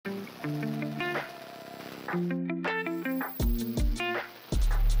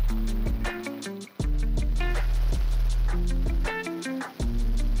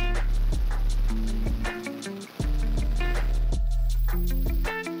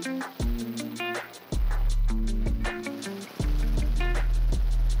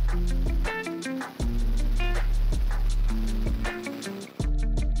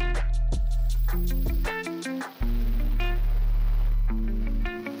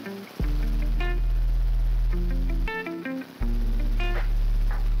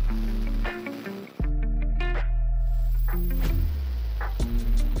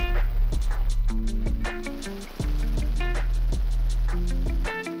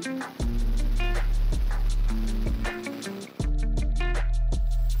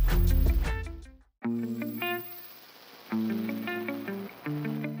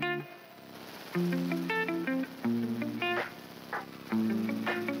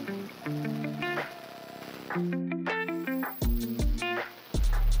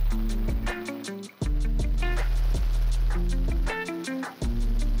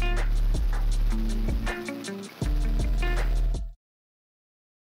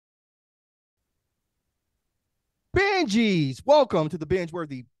Benjies, welcome to the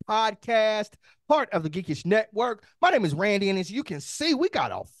BingeWorthy podcast, part of the Geekish Network. My name is Randy, and as you can see, we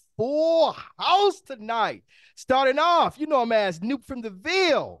got a full house tonight. Starting off, you know him as Noop from the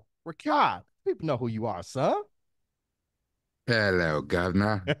Ville. Ricard, people know who you are, son. Hello,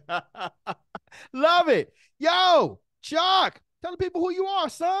 governor. Love it. Yo, Chuck, tell the people who you are,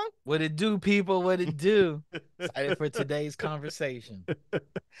 son. What it do, people? What it do? Excited for today's conversation.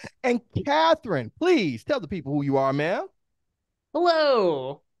 And Catherine, please tell the people who you are, man.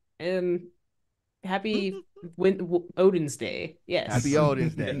 Hello, and happy Odin's Day. Yes. Happy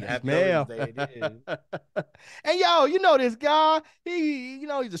Odin's Day. Yes, Happy ma'am. Odin's Day, it is. And yo, you know this guy. He's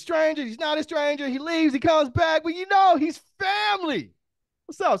a stranger. He's not a stranger. He leaves, he comes back, but he's family.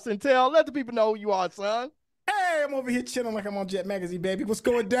 What's up, Centel? Let the people know who you are, son. Hey, I'm over here chilling like I'm on Jet Magazine, baby. What's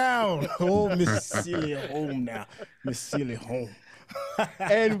going down? Oh, Miss Celia home now. Miss Celia home.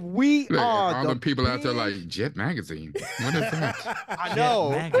 And we Look, are all the people out there like Jet Magazine. What is that? I know.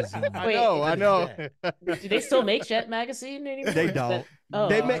 Magazine. I know. Do they still make Jet Magazine anymore? They don't. Oh,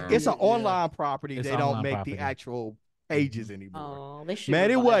 They make it's an yeah. online property. It's they don't online make property. the actual pages anymore. Oh, they should.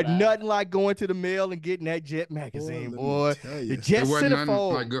 Man, it revive wasn't that. nothing like going to the mail and getting that Jet Magazine, boy. The Jet It wasn't nothing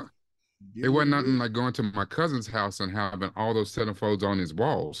Centerfold. like it wasn't nothing like going to my cousin's house and having all those centerfolds on his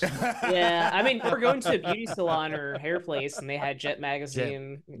walls. Yeah, I mean, we're going to a beauty salon or hair place, and they had Jet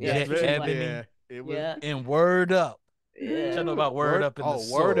Magazine. Jet shit like- Ebony. Yeah, it was. yeah. And Word Up. Yeah. You know about Word Up in the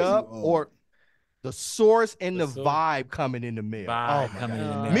Word source. Up, or the source and the, The source. vibe coming in the mail. Vibe Oh my coming God. in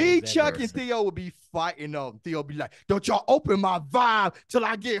the mail. Me, Exactly. Chuck, and Theo would be fighting them. Theo be like, "Don't y'all open my vibe till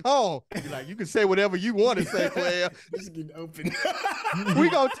I get home." Be like, "You can say whatever you want to say, player. Just get open. We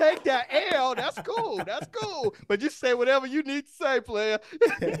gonna take that L. That's cool. That's cool. But just say whatever you need to say, player."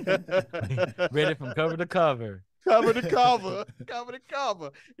 Read it from cover to cover. Cover to cover, cover to cover.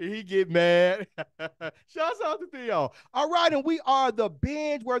 And he get mad. Shouts out to Theo. All right, and we are the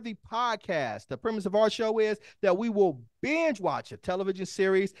BingeWorthy podcast. The premise of our show is that we will binge watch a television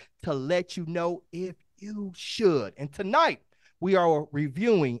series to let you know if you should. And tonight, we are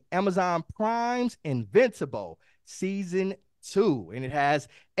reviewing Amazon Prime's Invincible Season 2. And it has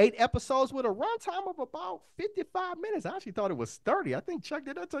 8 episodes with a runtime of about 55 minutes. I actually thought it was 30. I think, Chuck,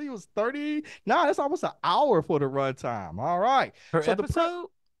 did I tell you it was 30? No, that's almost an hour for the runtime. All right. Per So episode?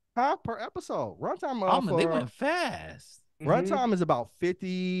 Per episode. Runtime Oh, man, they went fast. runtime is about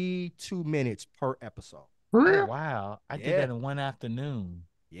 52 minutes per episode. Oh, wow. I did Yeah. that in one afternoon.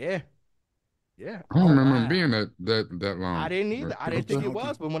 Yeah. Yeah. I don't remember wow. it being that long. I didn't either. I didn't think it Okay.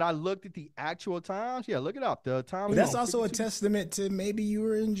 was, but when I looked at the actual times, yeah, look it up. The time. But that's was also a 52. testament to maybe you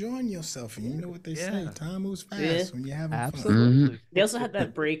were enjoying yourself. And you know what they say, Yeah. time moves fast Yeah. when you're having Absolutely. fun. They also had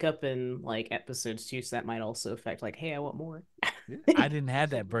that breakup in like episodes too, so that might also affect like, hey, I want more. I didn't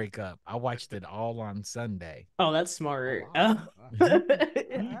have that breakup. I watched it all on Sunday. Oh, that's smart. Wow. Oh. All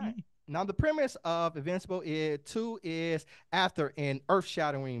right. Now, the premise of Invincible 2 is after an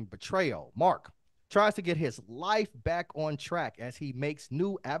earth-shattering betrayal, Mark tries to get his life back on track as he makes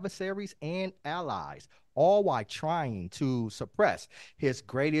new adversaries and allies, all while trying to suppress his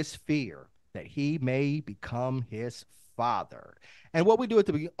greatest fear, that he may become his father. And what we do at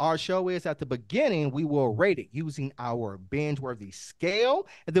our show is at the beginning, we will rate it using our binge-worthy scale,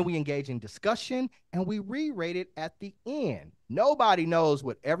 and then we engage in discussion, and we re-rate it at the end. Nobody knows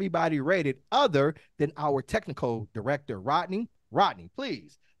what everybody rated other than our technical director, Rodney. Rodney,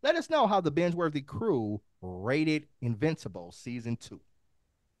 please let us know how the binge-worthy crew rated Invincible Season 2.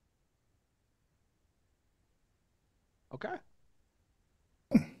 Okay.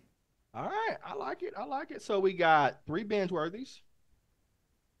 All right. I like it. I like it. So we got 3 binge worthies.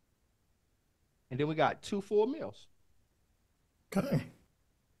 And then we got 2 full meals. Okay.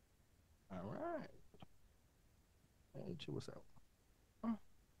 All right. And chew us out.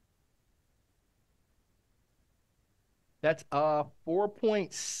 That's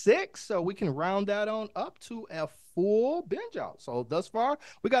 4.6. So we can round that on up to a full binge out. So thus far,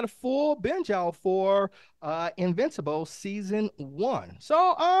 we got a full binge out for Invincible season 1.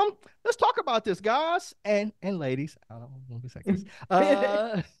 So let's talk about this, guys and ladies. I don't want to be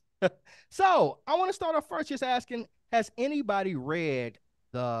sexist. So I want to start off first just asking, has anybody read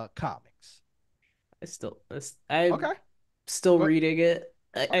the comics? I'm Okay. still Go- reading it.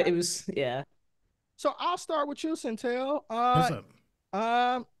 Okay. It was, yeah. So I'll start with you, Centel. What's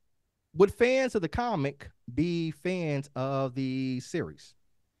up? Would fans of the comic be fans of the series?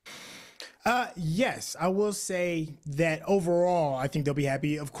 Yes, I will say that overall, I think they'll be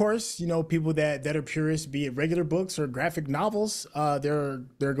happy. Of course, you know, people that are purists, be it regular books or graphic novels, they're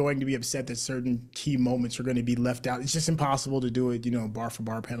going to be upset that certain key moments are going to be left out. It's just impossible to do it, you know, bar for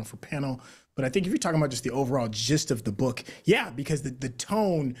bar, panel for panel. But I think if you're talking about just the overall gist of the book, yeah, because the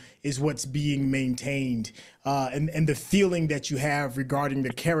tone is what's being maintained, and the feeling that you have regarding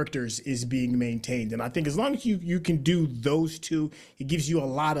the characters is being maintained. And I think as long as you can do those two, it gives you a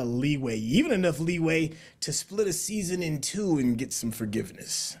lot of leeway, even enough leeway to split a season in 2 and get some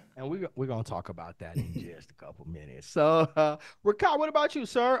forgiveness. And we're going to talk about that in just a couple minutes. So, Ricard, what about you,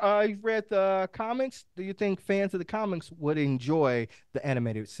 sir? You've read the comics. Do you think fans of the comics would enjoy the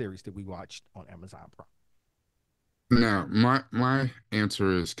animated series that we watched on Amazon Prime? Now, my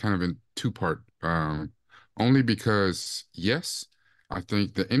answer is kind of in 2-part. Only because yes, I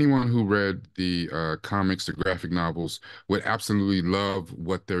think that anyone who read the comics, the graphic novels, would absolutely love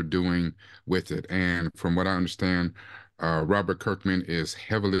what they're doing with it. And from what I understand, Robert Kirkman is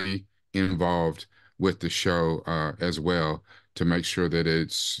heavily involved with the show as well to make sure that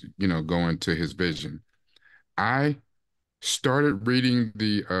it's, you know, going to his vision. I started reading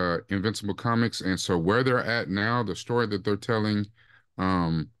the Invincible comics, and so where they're at now, the story that they're telling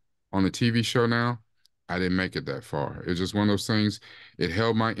um, on the TV show now, I didn't make it that far. It's just one of those things. It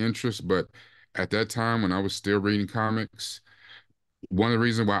held my interest, but at that time when I was still reading comics, one of the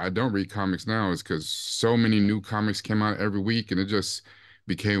reasons why I don't read comics now is because so many new comics came out every week, and it just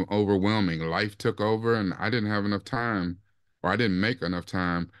became overwhelming. Life took over, and I didn't have enough time, or I didn't make enough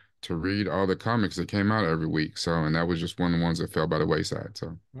time to read all the comics that came out every week. So, and that was just one of the ones that fell by the wayside.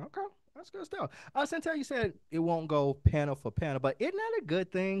 So, Okay, that's good stuff. Centel, you said it won't go panel for panel, but isn't that a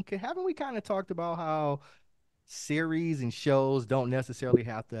good thing? Haven't we kind of talked about how series and shows don't necessarily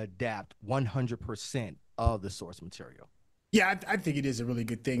have to adapt 100% of the source material? Yeah, I think it is a really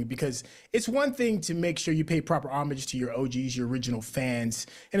good thing because it's one thing to make sure you pay proper homage to your OGs, your original fans,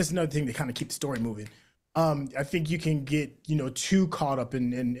 and it's another thing to kind of keep the story moving. I think you can get, you know, too caught up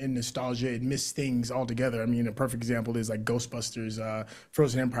in nostalgia and miss things altogether. I mean, a perfect example is like Ghostbusters,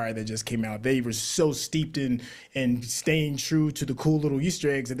 Frozen Empire that just came out. They were so steeped in staying true to the cool little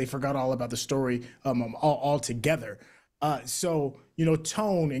Easter eggs that they forgot all about the story altogether. So you know,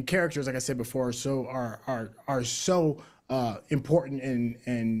 tone and characters, like I said before, so are so important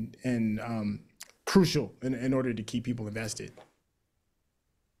and crucial in order to keep people invested.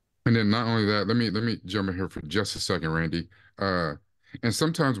 and then not only that, let me jump in here for just a second, Randy. And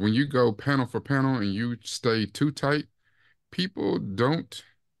sometimes when you go panel for panel and you stay too tight, people don't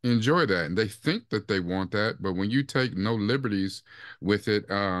enjoy that, and they think that they want that. But when you take no liberties with it,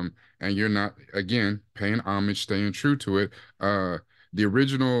 and you're not, again, paying homage, staying true to it, the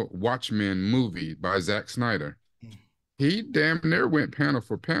original Watchmen movie by Zack Snyder, he damn near went panel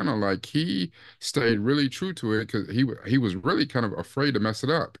for panel. Like he stayed really true to it because he was really kind of afraid to mess it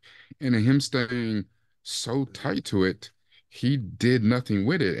up. And in him staying so tight to it, he did nothing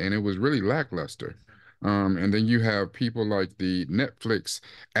with it, and it was really lackluster. And then you have people like the Netflix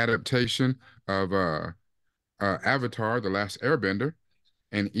adaptation of Avatar: The Last Airbender,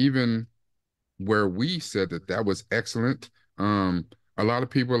 and even where we said that that was excellent. A lot of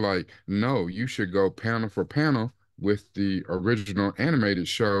people are like, no, you should go panel for panel with the original animated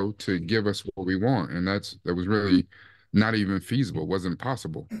show to give us what we want, and that was really not even feasible, wasn't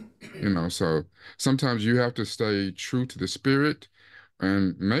possible, you know. So sometimes you have to stay true to the spirit,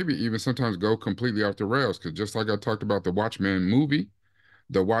 and maybe even sometimes go completely off the rails. Because just like I talked about the Watchmen movie,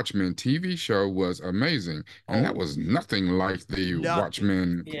 the Watchmen TV show was amazing, and that was nothing like the Nothing.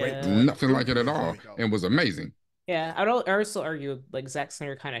 Watchmen, Yeah. nothing like it at There all, we go. and was amazing. Yeah, I'd also argue like Zack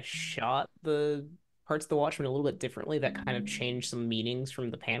Snyder kind of shot the parts of the Watchmen a little bit differently that kind of changed some meanings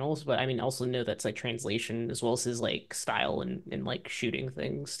from the panels. But I mean, also know that's like translation as well as his like style and like shooting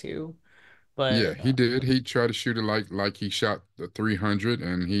things too. Yeah, But he did. He tried to shoot it like he shot the 300,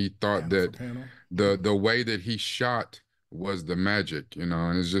 and he thought Panel for that panel. the way that he shot was the magic, and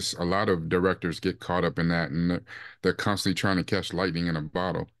it's just a lot of directors get caught up in that, and they're constantly trying to catch lightning in a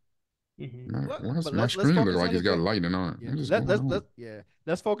bottle. mhm. Like, Well, why does but my let's screen look focus like on it's got event. lightning on it? Yeah, What is going on?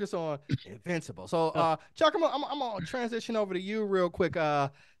 let's focus on Invincible. So, Oh, Chuck, I'm gonna transition over to you real quick.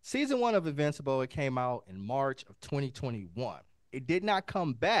 Season one of Invincible, it came out in March of 2021. It did not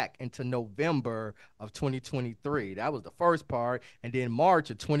come back until November of 2023. That was the first part, and then March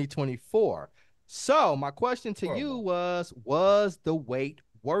of 2024. So, my question to you Horrible. was the wait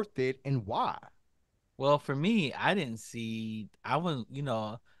worth it, and why? Well, for me, I didn't see. I wasn't.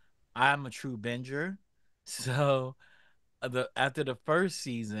 I'm a true binger, so the after the first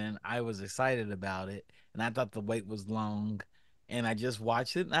season, I was excited about it, and I thought the wait was long, and I just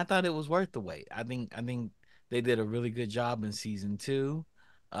watched it, and I thought it was worth the wait. I think they did a really good job in season two.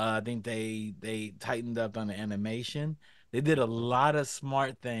 I think they tightened up on the animation. They did a lot of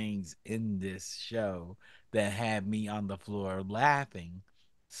smart things in this show that had me on the floor laughing,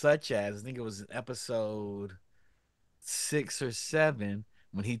 such as I think it was episode 6 or 7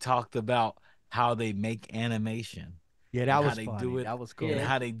 when he talked about how they make animation Yeah, and that how was they do funny. it That was and cool. yeah.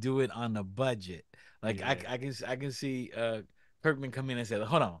 how they do it on a budget. Like Yeah. I can see Kirkman come in and say,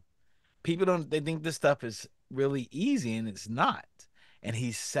 "Hold on, people don't they think this stuff is really easy and it's not." And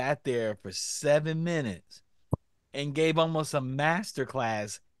he sat there for 7 minutes and gave almost a master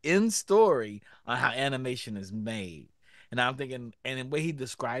class in story on how animation is made. And I'm thinking, and the way he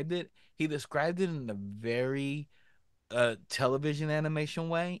described it in a very television animation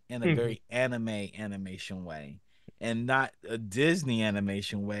way and a Mhm. very anime animation way, and not a Disney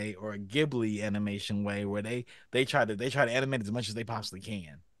animation way or a Ghibli animation way where they try to animate as much as they possibly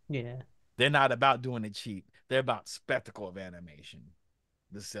can. Yeah. They're not about doing it cheap. They're about spectacle of animation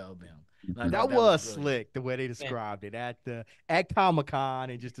to sell them. And I Mhm. thought That that was was brilliant. slick the way they Yeah. described it at Comic-Con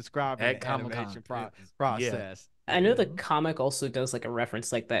and just describing At the Comic animation Con, yeah, process. I know the mm-hmm. comic also does like a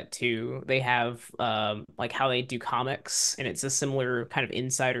reference like that too. They have like how they do comics, and it's a similar kind of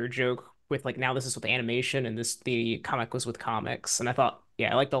insider joke with like now this is with animation and this the comic was with comics. And I thought,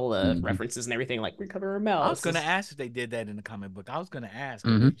 yeah, I liked all the Mhm. references and everything, like recover a I was mouse. gonna This ask if they did that in the comic book. I was gonna ask,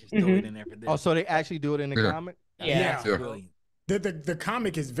 or they Mhm. just throw it hmm in there for Oh, this. so they actually do it in the Yeah. comic? That's Yeah. Yeah. That's Yeah. brilliant. The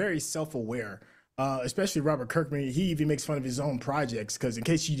comic is very self-aware, especially Robert Kirkman. He even makes fun of his own projects because, in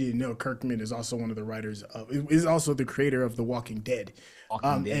case you didn't know, Kirkman is also one of the writers of, is also the creator of The Walking Dead.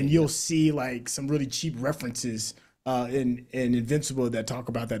 Walking Dead, And you'll yeah. see like some really cheap references in Invincible that talk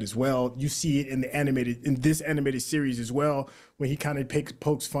about that as well. You see it in this animated series as well, when he kind of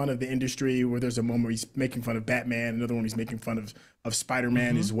pokes fun of the industry. Where there's a moment where he's making fun of Batman, another one he's making fun of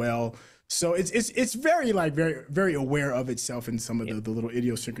Spider-Man as well. So it's very like very aware of itself and some of Yeah. the little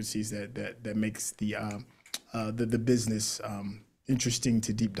idiosyncrasies that makes the business interesting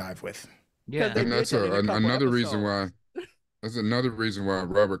to deep dive with. Because Yeah. they And did that's that in a couple another reason why. episodes. That's another reason why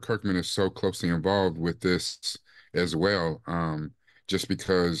Robert Kirkman is so closely involved with this as well. Just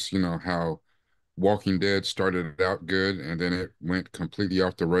because how Walking Dead started out good and then it went completely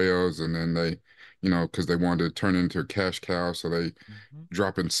off the rails, and then they, because they wanted to turn it into a cash cow, so they Mhm.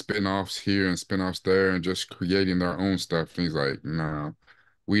 dropping spin-offs here and spin-offs there and just creating their own stuff. And he's like, no,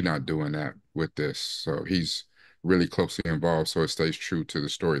 we not doing that with this. So he's really closely involved, so it stays true to the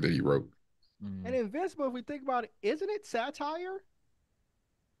story that he wrote. And Mhm. Invincible, if we think about it, isn't it satire?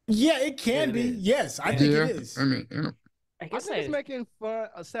 Yeah, it Yeah, can it be. is. Yes, I Yeah. think it Yeah, I is. mean, I I guess think it's I making fun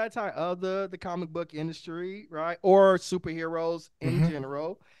a satire of the comic book industry, right? Or superheroes in Hmm.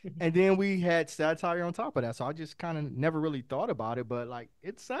 general. And then we had satire on top of that. So I just kind of never really thought about it, but like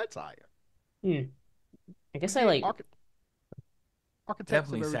it's satire. hmm. I We guess I get like architects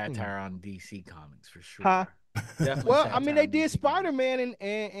of Definitely everything. satire on DC Comics for Huh? sure. Definitely Well, I mean, satire they on did DC Spider Comics. Man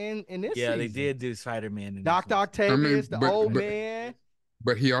in this Yeah, they season. did do Spider-Man in this Dr. one. I mean, Octavius, the but old but man.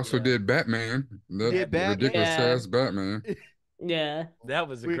 but he also Yeah, did Batman, He the did Batman. Batman. ridiculous yeah, ass Batman. yeah. That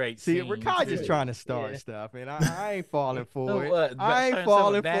was a We great see scene Rakai just too. trying to start Yeah. stuff, and I ain't falling for Oh, it. what? I ain't Starting stuff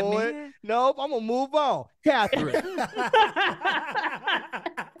with falling for it. Batman? Nope, I'm gonna move on. Catherine.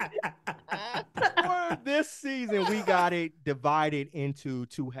 For this season, we got it divided into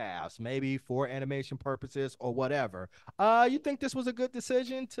two halves, maybe for animation purposes or whatever. You think this was a good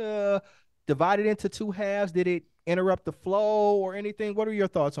decision to divide it into two halves? Did it interrupt the flow or anything? What are your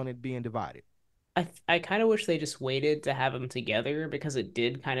thoughts on it being divided? I kind of wish they just waited to have them together because it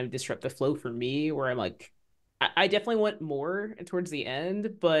did kind of disrupt the flow for me where I'm like I definitely want more towards the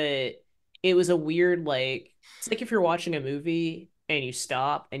end, but it was a weird, like, it's like if you're watching a movie and you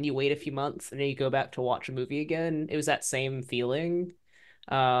stop and you wait a few months and then you go back to watch a movie again. It was that same feeling.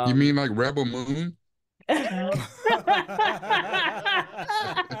 You mean Um, like Rebel Moon?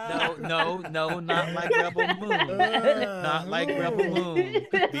 No, not like Rebel Moon. Not like Rebel Moon.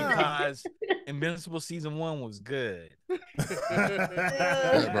 Because Invincible season 1 was good.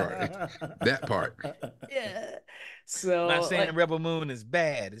 That part. That part. Yeah. I'm not So saying like, Rebel Moon is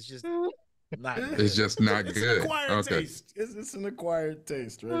bad. It's just not good. It's just not It's good. an acquired Okay. taste. It's an acquired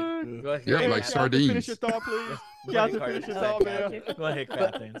taste, right? Yeah. Go ahead, Yeah, Hey, like Captain, sardines. finish your thought, please. Go ahead, Captain, finish your Carter. thought, man. Captain. Go ahead,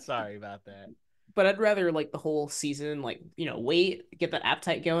 Captain. Sorry about that. but I'd rather like the whole season, like, wait, get that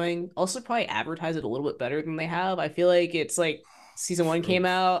appetite going. Also, probably advertise it a little bit better than they have. I feel like it's like season 1 came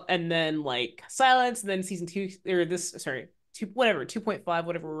out and then like silence, and then season 2 or this, sorry, 2.5,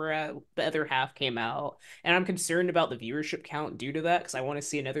 whatever we're at, the other half came out. And I'm concerned about the viewership count due to that because I want to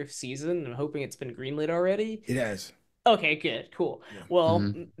see another season. I'm hoping it's been greenlit already. It has. Okay, good, cool. Yeah. Well,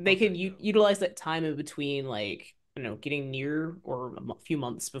 they Okay, can utilize that time in between, like, getting near or a few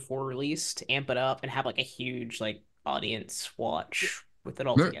months before release to amp it up and have like a huge like audience watch with it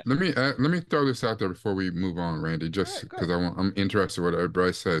all together. Let me throw this out there before we move on, Randy, All just right, because go. I'm interested in what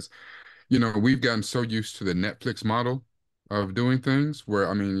everybody says. We've gotten so used to the Netflix model of doing things where,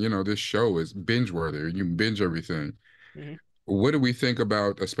 I mean, this show is binge worthy. You can binge everything. Mhm. What do we think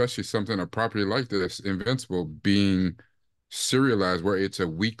about, especially something, a property like this, Invincible, being serialized where it's a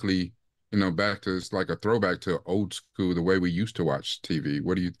weekly, back to, it's like a throwback to old school, the way we used to watch TV.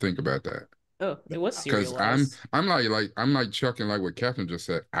 What do you think about that? Oh, it was Because I'm serialized. I'm like Chuck and like what Catherine just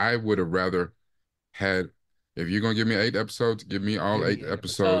said. I would have rather had, if you're gonna give me 8 episodes, give me all Give me 8 8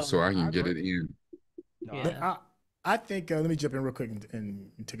 episodes episodes. so I I can get agree. it in. No, Yeah. I think let me jump in real quick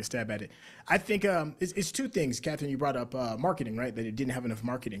and take a stab at it. I think it's two things, Catherine. You brought up marketing, right? That it didn't have enough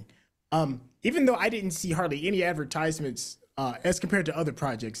marketing. Even though I didn't see hardly any advertisements as compared to other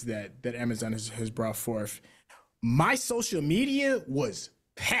projects that Amazon has brought forth, my social media was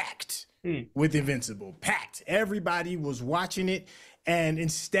packed with Invincible. Packed. Everybody was watching it. And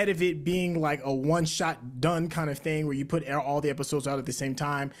instead of it being like a one-shot done kind of thing where you put all the episodes out at the same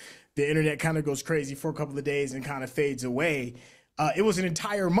time, the internet kind of goes crazy for a couple of days and kind of fades away. It was an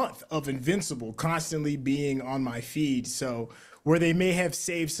entire month of Invincible constantly being on my feed. So where they may have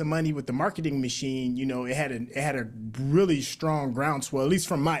saved some money with the marketing machine, it had a really strong groundswell, at least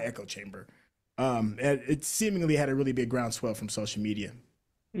from my echo chamber. It seemingly had a really big groundswell from social media.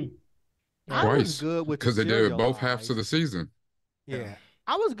 I was Twice, good with the because they did it both halves of the serialized. season. Yeah.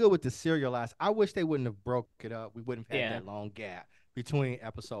 I was good with the serialized. I wish they wouldn't have broke it up. We wouldn't have had Yeah. that long gap between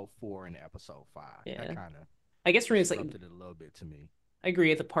episode 4 and episode 5. Yeah. That kind of I guess for me, it's like, disrupted it a little bit to me. I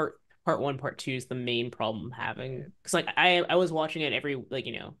agree. The part 1, part 2 is the main problem I'm having, because like I was watching it every, like,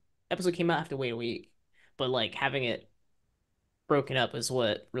 episode came out, I have to wait a week, but like having it broken up is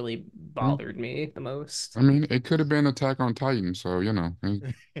what really bothered me the most. I mean, it could have been Attack on Titan, so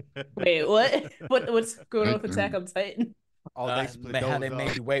Wait, what? What's going on with Attack hey, on Titan? Oh, they split How those they up.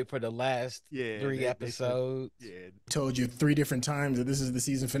 made you wait for the last Yeah, 3 they split- episodes. Yeah. Told you 3 different times that this is the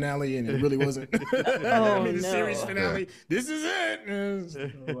season finale, and it really wasn't. Oh, I mean, the no. series finale. This is it. And it's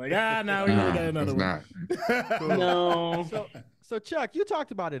like, now we nah, really got another it's one. not. No. So Chuck, you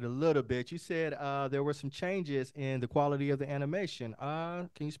talked about it a little bit. You said there were some changes in the quality of the animation. Can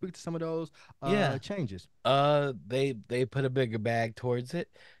you speak to some of those Yeah. changes? They put a bigger bag towards it.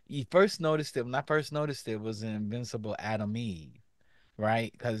 You first noticed it when I first noticed it was in Invincible Adam Eve, right?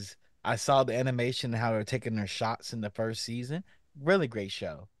 Because I saw the animation and how they were taking their shots in the first season. Really great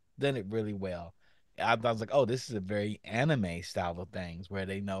show. Done it really well. I was like, oh, this is a very anime style of things where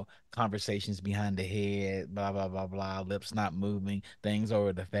they know conversations behind the head, blah blah blah blah, lips not moving, things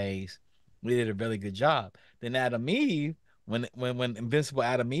over the face. We did a really good job. Then Adam Eve, when Invincible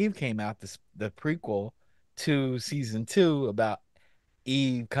Adam Eve came out, the prequel to season 2 about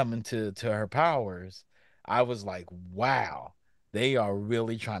Eve coming to her powers, I was like, wow, they are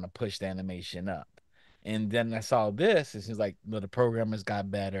really trying to push the animation up. And then I saw this. It seems like the programmers got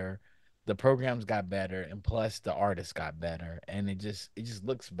better, the programs got better, and plus the artists got better, and it just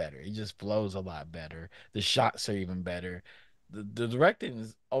looks better. It just flows a lot better. The shots are even better. The directing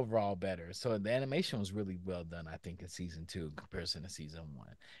is overall better. So the animation was really well done, I think, in season 2 in comparison to season 1.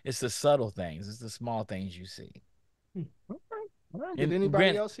 It's the subtle things, it's the small things you see. All right. Did And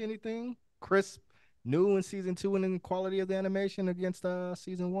anybody else see anything crisp, new in season 2 and in the quality of the animation against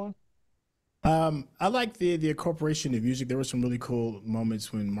season 1? I like the incorporation of music. There were some really cool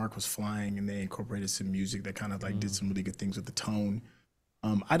moments when Mark was flying and they incorporated some music that kind of like did some really good things with the tone.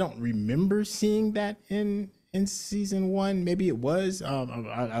 I don't remember seeing that in in season 1. Maybe it was.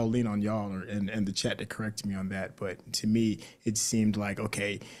 I'll lean on y'all and the chat to correct me on that. But to me, it seemed like,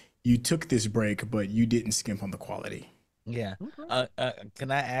 okay, you took this break, but you didn't skimp on the quality. Yeah.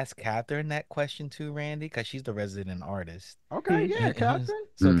 Can I ask Catherine that question too, Randy? Because she's the resident artist. Okay, yeah, Catherine.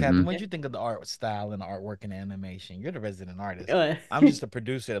 So, Catherine, what do you think of the art style and the artwork and animation? You're the resident artist. I'm just a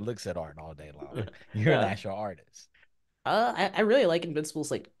producer that looks at art all day long. You're an actual artist. I really like Invincible's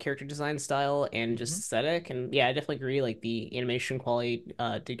like character design style and just aesthetic, and yeah, I definitely agree. Like the animation quality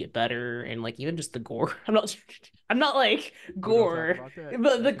did get better, and like even just the gore. I'm not like gore,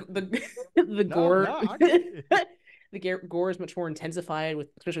 but the gore. I get it. The gore is much more intensified with,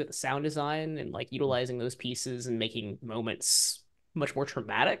 especially with the sound design and like utilizing those pieces and making moments much more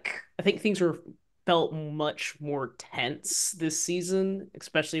traumatic. I think things felt much more tense this season,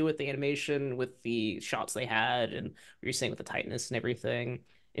 especially with the animation, with the shots they had, and what you're saying with the tightness and everything.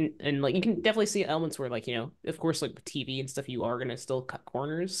 And like you can definitely see elements where, like, of course, like with TV and stuff, you are gonna still cut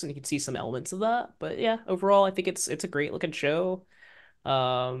corners, and you can see some elements of that. But yeah, overall, I think it's a great looking show.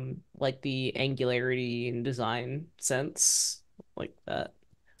 Like the angularity and design sense, like that.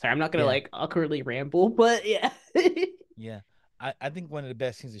 Sorry, I'm not gonna like awkwardly ramble, but yeah. Yeah. I think one of the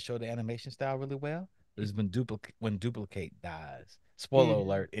best things to show the animation style really well is when Duplicate dies. Spoiler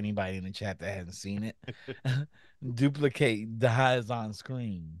alert, anybody in the chat that hasn't seen it. Duplicate dies on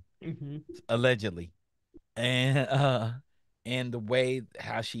screen. Allegedly. And the way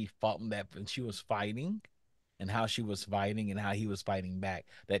how she fought that when she was fighting, and how she was fighting and how he was fighting back,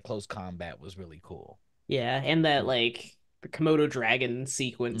 that close combat was really cool. Yeah, and that like the Komodo dragon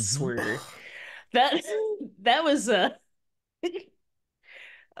sequence where that was I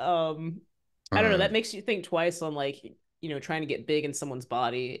don't know, that makes you think twice on like, trying to get big in someone's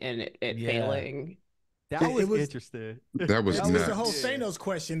body and it failing. That was interesting. That was nuts. The whole Thanos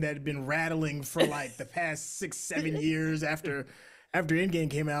question that had been rattling for like the past 6-7 years after Endgame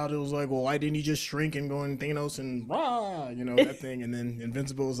came out. It was like, well, why didn't he just shrink and go in Thanos and rah, that thing? And then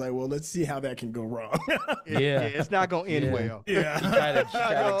Invincible was like, well, let's see how that can go wrong. Yeah, it's not gonna end well. Yeah, he tried to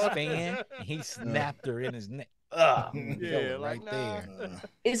expand. And he snapped her in his neck. Yeah, like there.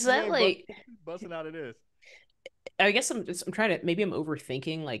 Is that like busting out of this? I guess I'm trying to, maybe I'm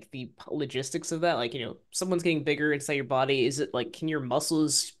overthinking like the logistics of that. Like, someone's getting bigger inside your body. Is it like, can your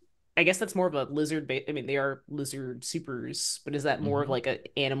muscles, I guess that's more of a lizard, I mean, they are lizard supers, but is that more of like an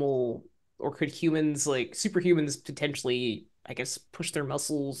animal, or could humans, like superhumans, potentially, I guess, push their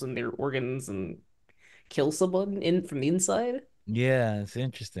muscles and their organs and kill someone from the inside? Yeah, it's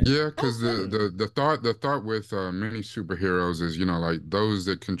interesting. Yeah, because the thought with many superheroes is, like those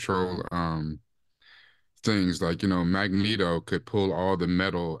that control things like, Magneto could pull all the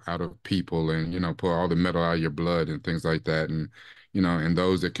metal out of people and, pull all the metal out of your blood and things like that. And, and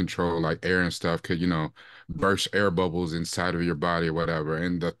those that control like air and stuff could, burst air bubbles inside of your body or whatever.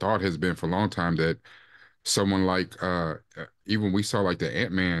 And the thought has been for a long time that someone like even we saw like the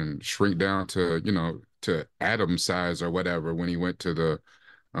Ant-Man shrink down to, to atom size or whatever when he went to the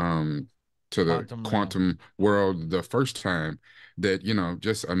quantum world the first time. That,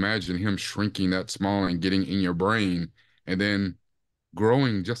 just imagine him shrinking that small and getting in your brain and then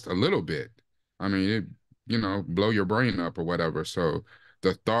growing just a little bit. I mean, it, blow your brain up or whatever. So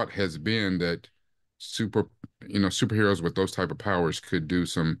the thought has been that superheroes with those type of powers could do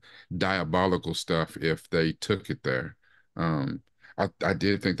some diabolical stuff if they took it there. I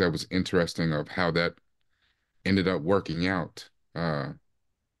did think that was interesting of how that ended up working out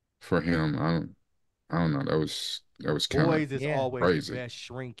for him. I don't know. That was kind of Boys is always crazy. the best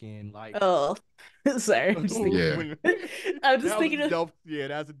shrinking. Like, oh, sorry. I'm just thinking, I'm just thinking dope. Yeah,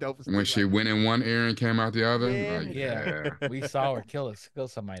 that's a dope. When she went in one ear and came out the other. Yeah. Like, yeah. We saw her kill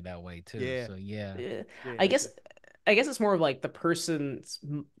somebody that way too. Yeah. So yeah. I guess it's more of like the person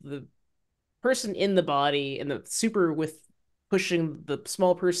in the body and the super with pushing the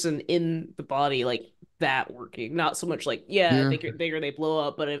small person in the body, like that working. Not so much like, bigger they blow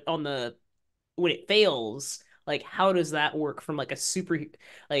up, but when it fails, like how does that work from like a super,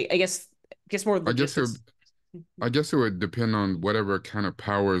 like I guess more logistics. I guess it would depend on whatever kind of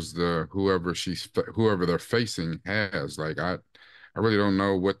powers whoever they're facing has. Like I really don't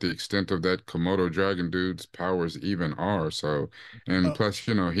know what the extent of that Komodo dragon dude's powers even are. So, and plus,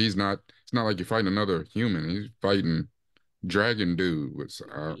 it's not like you're fighting another human. He's fighting dragon dude.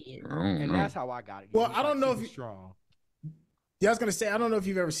 I don't know. That's how I got it. Well, I don't know if strong. Yeah, I was gonna say, I don't know if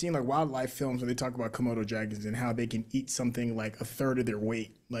you've ever seen like wildlife films where they talk about Komodo dragons and how they can eat something like a third of their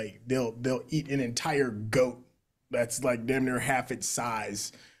weight. Like they'll eat an entire goat that's like damn near half its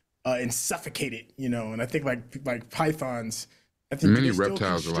size, and suffocate it. And I think like pythons I think Many they still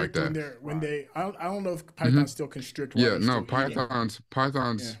reptiles are like constrict when that. they're when they. I don't know if Hmm. pythons still constrict while Yeah, they're no, still eating.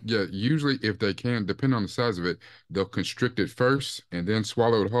 pythons, Yeah. yeah, usually if they can, depending on the size of it, they'll constrict it first and then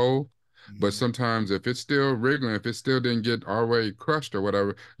swallow it whole. But Mhm. sometimes if it's still wriggling, if it still didn't get all the way crushed or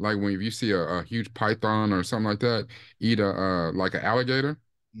whatever, like when you see a huge python or something like that, eat a like an alligator,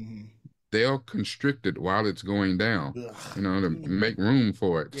 Mhm. they'll constrict it while it's going down, Ugh. to make room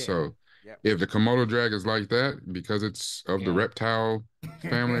for it. Yeah. So Yeah. if the Komodo drag is like that because it's of the Yeah. reptile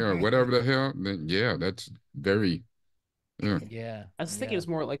family or whatever the hell, then yeah, that's very, yeah. Yeah. I was thinking it Yeah. was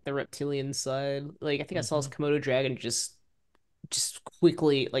more like the reptilian side. Like I think I saw this Mhm. Komodo dragon just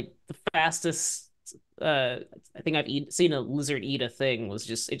quickly, like the fastest I think seen a lizard eat a thing was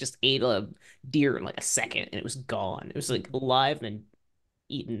just it just ate a deer in like a second and it was gone. It was like alive and then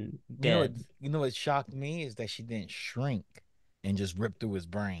eaten You know what? dead. You know what shocked me is that she didn't shrink and just rip through his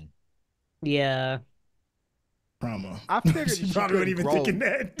brain. Yeah. Trauma. I figured She that she probably wasn't couldn't even grow thinking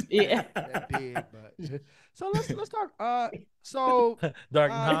that. Yeah. that big, but so let's talk. So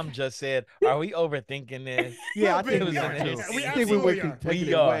Dark uh, Nam just said, "Are we overthinking this?" yeah, I Little think bit, It we was we in are are. his too. We I think we're absolutely taking, are. taking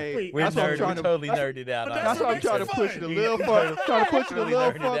We it are. way. Wait, We're That's what I'm nerd. trying We're to. totally nerded out But on That's that's it. what what I'm makes trying it to push fun. it a We little further. Trying to push it a totally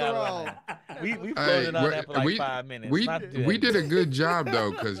little nerded further out on on. it. We Hey, floated on that for like 5 minutes. we Not to do we that did a again. good job though,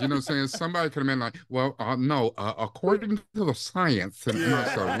 because saying somebody could have been like, well, no, according to the science, and no,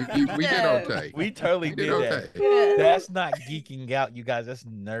 Yeah. so we did Yeah. okay. We totally We did did that. okay. Yeah. That's not geeking out, you guys. That's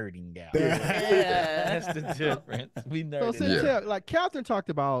nerding out. Yeah. That's the difference. We So nerded since out. Yeah. like Catherine talked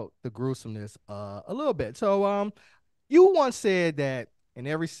about the gruesomeness a little bit. So you once said that in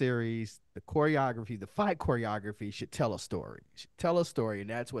every series, the choreography, the fight choreography should tell a story. It should tell a story, and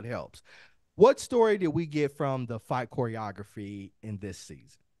that's what helps. What story did we get from the fight choreography in this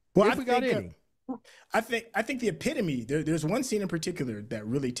season? Well, If we got any. I think the epitome. There's one scene in particular that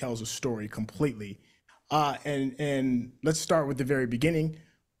really tells a story completely. And let's start with the very beginning.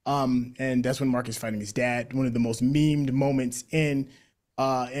 And that's when Mark is fighting his dad. One of the most memed moments in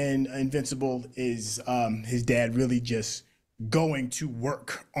Invincible is his dad really just going to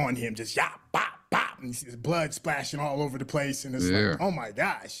work on him, just yeah, bop, bop, and you see his blood splashing all over the place, and it's Yeah. like, oh my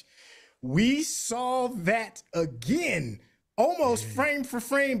gosh, we saw that again, almost frame for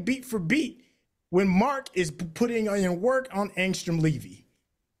frame, beat for beat, when Mark is putting in work on Angstrom Levy.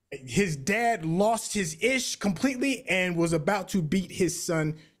 His dad lost his ish completely and was about to beat his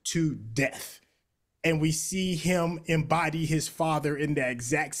son to death. And we see him embody his father in that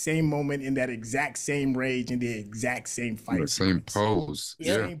exact same moment, in that exact same rage, in the exact same fight. The same sequence. pose.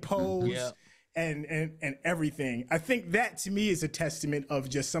 Yeah. Same pose. Yeah. And everything. I think that to me is a testament of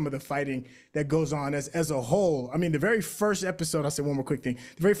just some of the fighting that goes on as a whole. I mean, the very first episode, I'll say one more quick thing.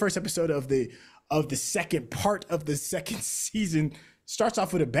 The very first episode of the second part of the second season starts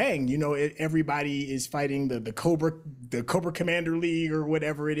off with a bang. You know, everybody is fighting the Cobra Commander League or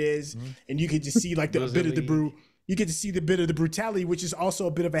whatever it is, and you can just see like the bit of the you get to see the bit of the brutality, which is also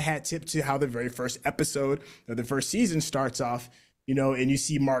a bit of a hat tip to how the very first episode of the first season starts off. You know, and you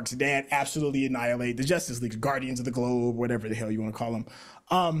see Mark's dad absolutely annihilate the Justice League, Guardians of the Globe, whatever the hell you want to call them.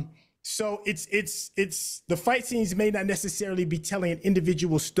 So it's the fight scenes may not necessarily be telling an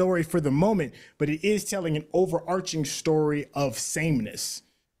individual story for the moment, but it is telling an overarching story of sameness,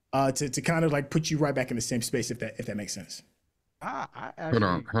 to kind of like put you right back in the same space, if that makes sense. I Hold actually.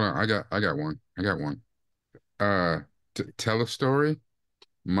 on. I got one. To tell a story,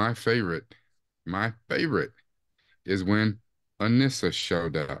 my favorite is when Anissa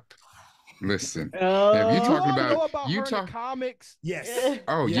showed up. Listen, if you You talking all know about about you her in the talk, comics. Yes.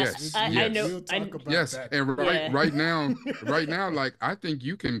 oh Yes, yes, I yes, know. We'll talk about yes, that. and Yeah. right now, like I think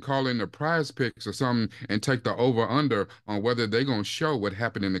you can call in the prize picks or something and take the over under on whether they're gonna show what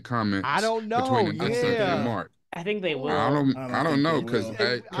happened in the I comments don't between know. Anissa and Yeah. Mark. I think they Ooh. will. I don't think know they because will.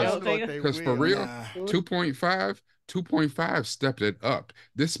 I You don't don't know if think? they because for will. real, Nah. 2.5 stepped it up.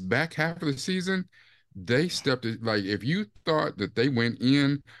 This back half of the season, they stepped it like if you thought that they went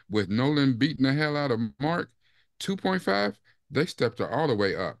in with Nolan beating the hell out of Mark, 2.5, they stepped it all the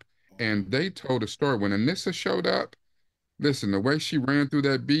way up. And they told a story when Anissa showed up. Listen, the way she ran through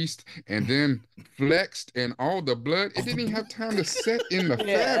that beast and then flexed and all the blood, it didn't even have time to set in the fabric.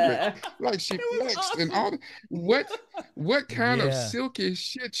 Yeah. Like she It was flexed and awesome. all what kind of Yeah. silky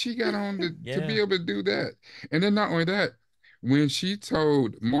shit she got on to be Yeah. able to do that. And then not only that, when she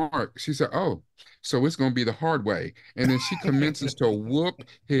told Mark, she said, "Oh, so it's gonna be the hard way." And then she commences to whoop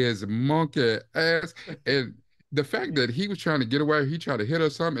his monkey ass. And the fact that he was trying to get away, he tried to hit her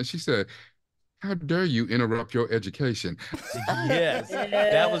something, and she said, How dare you interrupt your education? Yes,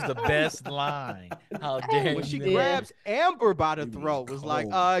 that was the best line. How dare When she you? grabs Amber by the It was throat, was like,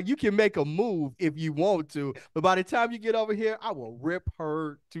 cold. you can make a move if you want to, but by the time you get over here, I will rip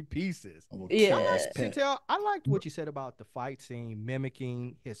her to pieces. I will I kill Yeah. this like pet. Chantel, I liked what you said about the fight scene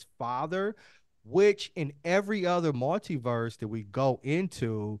mimicking his father, which in every other multiverse that we go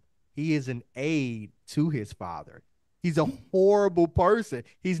into, he is an aide to his father. He's a horrible person.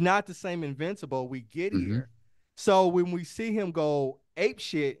 He's not the same Invincible we get Hmm. here. So when we see him go ape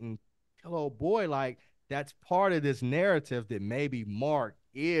shit and kill old boy, like that's part of this narrative that maybe Mark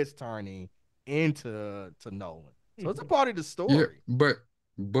is turning into Nolan. So it's a part of the Yeah, story.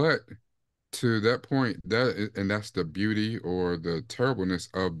 but to that point, and that's the beauty or the terribleness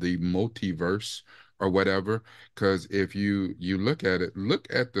of the multiverse or whatever. Because if you look at it, look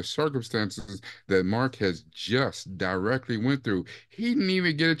at the circumstances that Mark has just directly went through. He didn't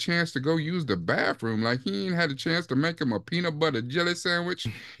even get a chance to go use the bathroom. Like he ain't had a chance to make him a peanut butter jelly sandwich.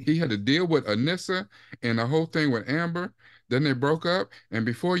 He had to deal with Anissa and the whole thing with Amber. Then they broke up, and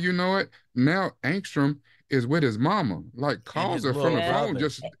before you know it, now Angstrom is with his mama, like And calls his her from little the Yeah. phone, brother,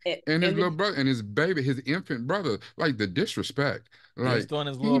 just and his And little the, brother and his baby, his infant brother, like the disrespect. he's Like throwing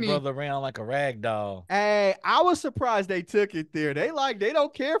his he little need brother around like a rag doll. Hey, I was surprised they took it there. They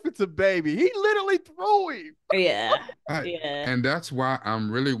don't care if it's a baby. He literally threw him. yeah. I, Yeah. and that's why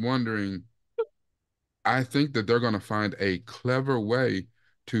I'm really wondering. I think that they're gonna find a clever way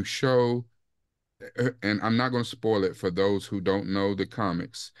to show, and I'm not gonna spoil it for those who don't know the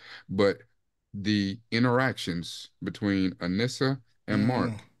comics, but the interactions between Anissa and Mm.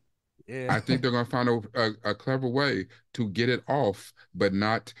 Mark. Yeah. I think they're gonna find a clever way to get it off, but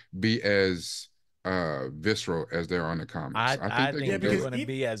not be as visceral as they are in the comics. I think I they Yeah, can think they're do because it. going to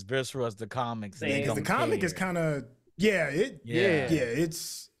be as visceral as the comics, and yeah, they because the don't comic is care. kind of yeah, Yeah.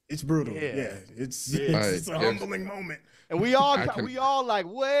 it's brutal. Yeah. Yeah, it's Yeah. it's a If humbling moment. And I can, we all like,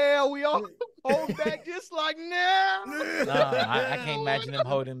 well, we all hold back just like now. Nah, I can't imagine them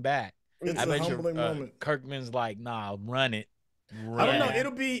holding back. It's I a bet you humbling moment. Kirkman's like, nah, run it. I don't know.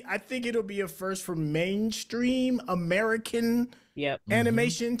 Run it. I think it'll be a first for mainstream American Yep.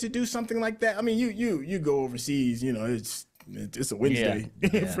 animation to do something like that. I mean, you go overseas, you know, it's a Wednesday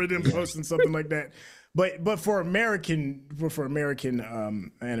Yeah. for them posting something like that. But for American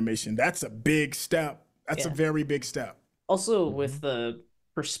animation, that's a big step. That's a Yeah. very big step. Also with the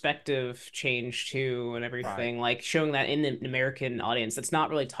perspective change too and everything, like showing that in the American audience, that's not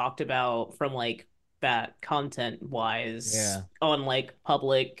really talked about from like that content wise Yeah. on like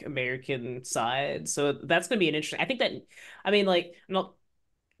public American side. So that's gonna be an interesting. I think that, I mean, like, not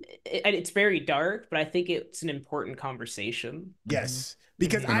it's very dark, but I think it's an important conversation. Yes,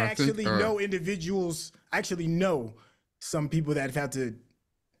 because and I I think actually know individuals. I actually know some people that have had to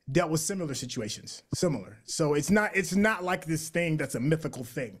dealt with similar situations, similar. So it's not like this thing that's a mythical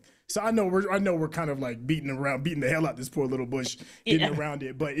thing. So I know we're kind of like beating the hell out this poor little bush, getting Yeah. around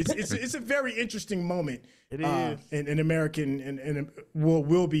it. But it's a very interesting moment. It is. In American and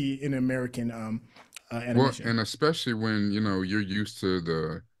will be in American well, animation. and especially when you're used to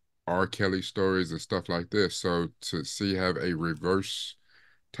the R. Kelly stories and stuff like this. So to see have a reverse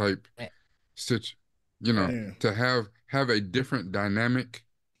type Eh, situ, Right. Yeah. to have a different dynamic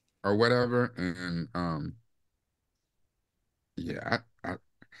or whatever, and yeah,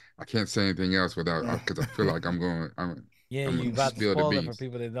 I can't say anything else without because I feel like Yeah, I'm you gonna about to spill the spoil it for beans.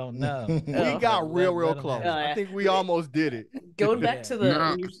 people that don't know. We Oh. got real Let 'em close. have I yeah. think we almost did it. Going back Yeah. to the No,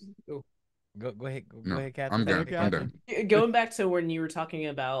 when oh, Go ahead. Go no, ahead, I'm Captain. Go done. ahead, I'm Captain. done. going back to when you were talking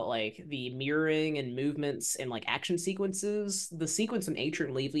about like the mirroring and movements and like action sequences, the sequence in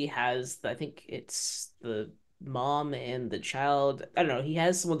Ancient Levy has, I think it's the mom and the child. I don't know. He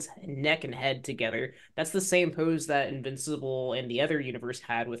has someone's neck and head together. That's the same pose that Invincible and the other universe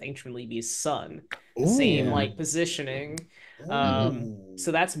had with Ancient Levy's son. The same Ooh. like positioning. Mm-hmm.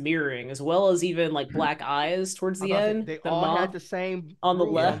 So that's mirroring, as well as even like Mm-hmm. black eyes towards I was the about to say, end. they The all had mom the same on the bruise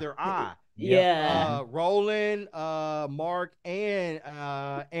on left. their eye. Yep. Yeah. Roland, Mark, and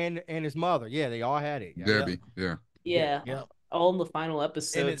his mother. Yeah, they all had it. Yeah. Debbie, yeah. Yeah. Yep. All in the final And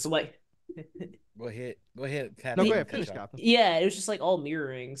episode. it's So like Go ahead, No, Captain. go Let me ahead. cut Finish, you off. Captain. yeah, it was just like all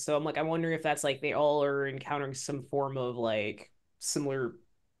mirroring. So I'm like, I wonder if that's like they all are encountering some form of like similar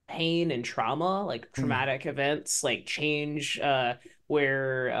pain and trauma, like traumatic events, like change,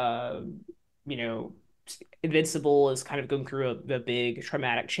 where you know, Invincible is kind of going through a big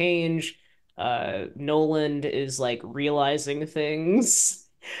traumatic change. Noland is like realizing things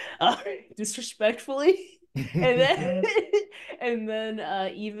uh, disrespectfully. And then and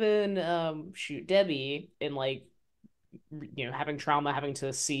then even shoot Debbie in like having trauma, having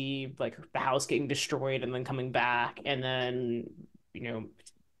to see like the house getting destroyed and then coming back, and then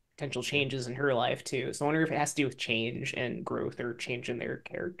potential changes in her life too. So I wonder if it has to do with change and growth or change in their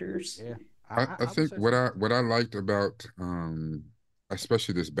characters. Yeah, I I would think say so. what I liked about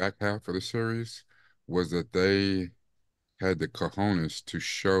especially this back half of the series was that they had the cojones to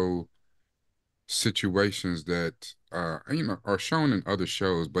show situations that are shown in other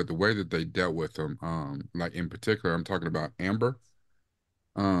shows, but the way that they dealt with them, like in particular, I'm talking about Amber.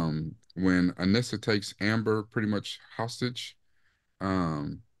 When Anissa takes Amber pretty much hostage,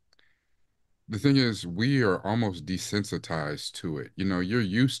 um, the thing is, we are almost desensitized to it. You're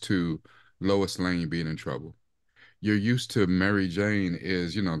used to Lois Lane being in trouble. You're used to Mary Jane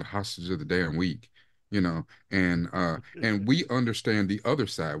is, the hostage of the damn week, and we understand the other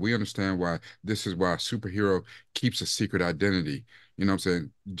side. We understand why this is why a superhero keeps a secret identity, you know what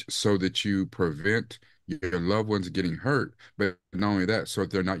I'm saying? So that you prevent your loved ones getting hurt, but not only that, so that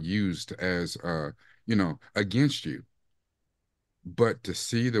they're not used as against you. But to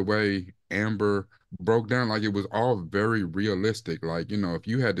see the way Amber broke down, like it was all very realistic. Like, if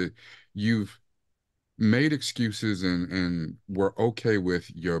you've made excuses and were okay with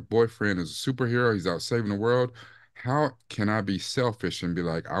your boyfriend as a superhero, he's out saving the world. How can I be selfish and be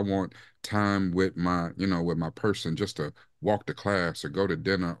like, I want time with my person just to walk to class or go to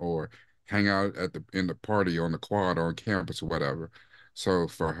dinner or hang out in the party on the quad or on campus or whatever. So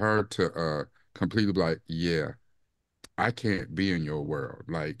for her to completely be like, yeah, I can't be in your world.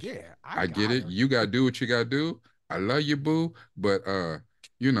 Like, Yeah, I I get got it. her. You gotta do what you gotta do. I love you, boo. But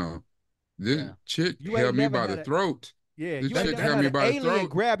you know, this Yeah. chick You ain't held me never by had the a throat. Yeah, This you ain't chick never held had me an by the alien throat.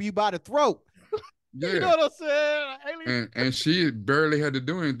 grab you by the throat. You know Yeah. what I'm saying? Alien. And she barely had to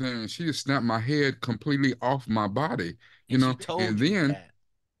do anything. She just snapped my head completely off my body, And she and told you then that.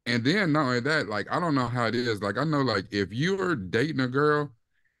 and then not only that, like I don't know how it is. Like I know, like if you're dating a girl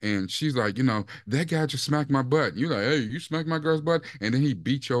and she's like, that guy just smacked my butt. You're like, hey, you smacked my girl's butt, and then he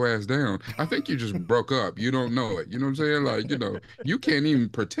beat your ass down. I think you just broke up. You don't know it. You know what I'm saying? Like, you can't even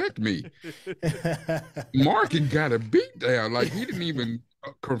protect me. Mark got a beat down. Like he didn't even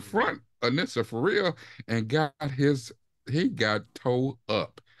confront Anissa for real, and he got towed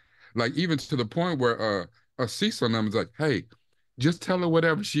up. Like even to the point where Cecil and them was like, hey, just tell her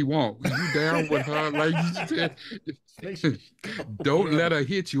whatever she want. You down with her? Like you said, Make sure she go. don't Yeah. let her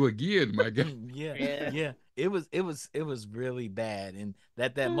hit you again, my guy. Yeah, Yeah. yeah. It was really bad, and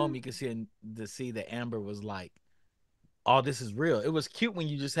that moment you could see that Amber was like, "Oh, this is real." It was cute when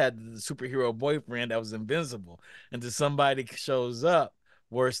you just had the superhero boyfriend that was invincible, and then somebody shows up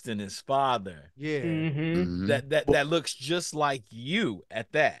worse than his father Yeah. Mm-hmm. Hmm. that looks just like you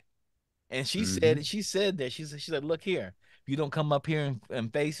at that. And she Hmm. said that she said, "Look here, if you don't come up here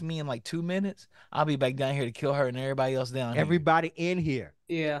and face me in like 2 minutes, I'll be back down here to kill her and everybody else down here." Everybody in here.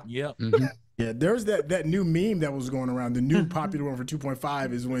 Yeah. Yep. Hmm. Yeah, there's that new meme that was going around. The new popular one for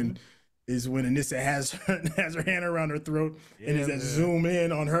 2.5 is when Anissa has her hand around her throat and Yeah, is that man. zoom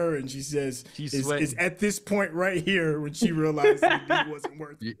in on her and she says She's is sweating. at this point right here when she realized the deed wasn't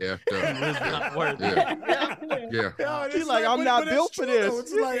worth it. Yeah, It was not worth it. yeah, yeah. Yeah, She's like, I'm not that's built for true, though.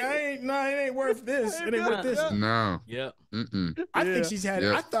 this. It's like it ain't worth this. It ain't worth this. No. Yep. Mm-mm. I Yeah. think she's had.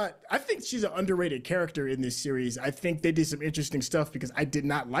 Yeah. I think she's an underrated character in this series. I think they did some interesting stuff because I did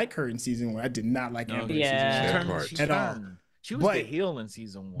not like her in season 1. I did not like Amber in Yeah. season That 1 part. She at all. turned. She was the But- heel in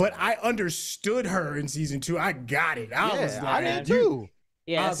season 1. But I understood her in season 2. I got it. I was Yeah, like, I did you- too.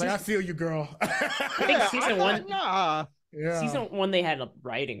 Yeah. I was like, I feel you, girl. I think season one. Nah. Yeah. Season 1, they had a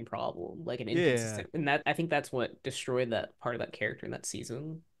writing problem, like an Yeah. inconsistent, and I think that's what destroyed that part of that character in that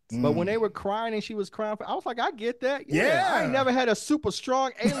season. But when Mm. they were crying and she was crying, I was like, I get that. I Yeah. ain't never had a super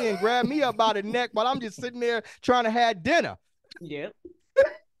strong alien grab me up by the neck while I'm just sitting there trying to have dinner. Yep.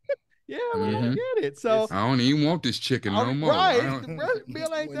 Yeah, man, I Mhm. get it. So, I don't even want this chicken no more. I right, don't- the breast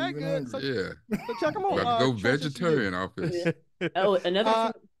meal ain't that Wasn't even good. So, hungry. yeah. so check them out. About to go Choices for you. vegetarian off this. Oh, another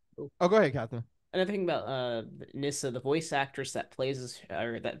Uh, thing. Oh, go ahead, Catherine. Another thing about Nissa, the voice actress that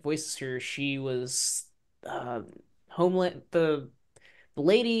that voices her, she was Homeland the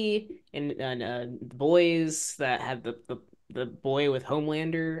lady and the boys that had the boy with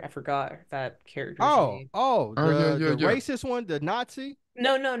Homelander. I forgot that character's name. Oh, yeah, yeah, the yeah. racist one, the Nazi.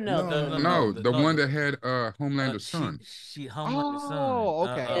 No. No. No, the one that had Homelander's son. She Homelander's son. Oh,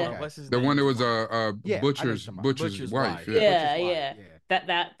 okay, okay. What's his The name? one that was Yeah, I know what Butcher's you're talking about. Butcher's wife. wife. Yeah. Yeah, Butcher's wife,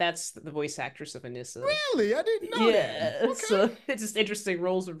 yeah. That's the voice actress of Anissa. Really? I didn't know Yeah, that. Okay. so it's just interesting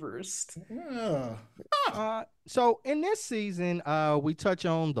roles reversed. Yeah. So in this season, we touch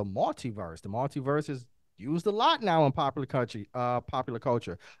on the multiverse. The multiverse is, used a lot now in popular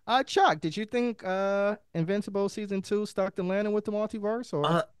culture. Chuck, did you think Invincible season 2 stuck the landing with the multiverse,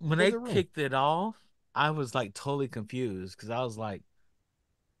 or When was they it room? kicked it off, I was like totally confused because I was like,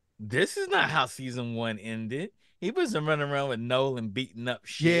 this is not how season 1 ended. He wasn't running around with Nolan beating up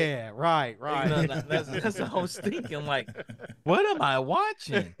shit. Yeah, right, You right. know, that's what I was thinking. Like, what am I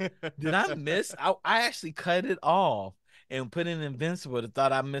watching? Did I miss? I actually cut it off and put in Invincible.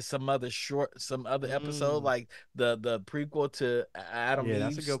 Thought I missed some other episode, Mm, like the prequel to Adam yeah,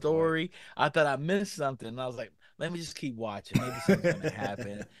 that's a Eve's good point. story. I thought I missed something, and I was like, let me just keep watching. Maybe something's gonna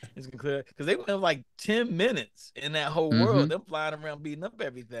happen. It's gonna clear because they went like 10 minutes in that whole world. Mm-hmm. Them flying around beating up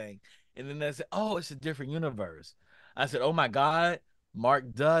everything, and then they said, oh, it's a different universe. I said, oh my god.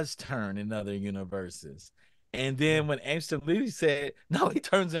 Mark does turn in other universes. And then when Amsterdam Lee said, no, he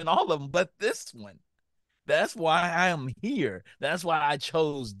turns in all of them, but this one. That's why I am here. That's why I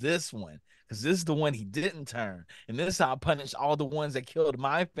chose this one. Because this is the one he didn't turn. And this is how I punish all the ones that killed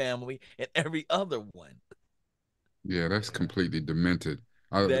my family and every other one. Yeah, that's Yeah. completely demented.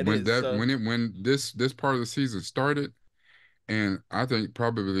 That When is that so. when this part of the season started, and I think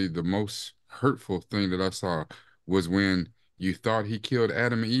probably the most hurtful thing that I saw was when you thought he killed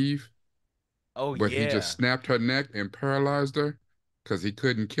Adam and Eve, Oh, but he just yeah. snapped her neck and paralyzed her because he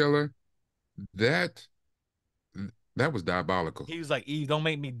couldn't kill her. That that was diabolical. He was like, Eve, don't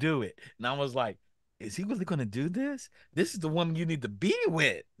make me do it. And I was like, is he really going to do this? This is the woman you need to be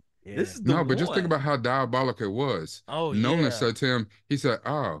with. Yeah. This is the No, but just think one. about how diabolical it was. Oh, Nolan yeah. said to him, he said,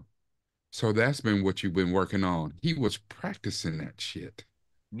 "Oh, so that's been what you've been working on." He was practicing that shit.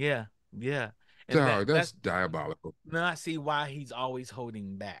 Yeah. Yeah. And Dog, that's that's diabolical. now I see why he's always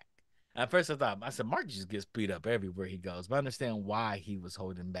holding back. At first, I said, Mark just gets beat up everywhere he goes. But I understand why he was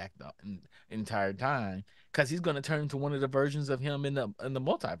holding back the entire time because he's going to turn into one of the versions of him in the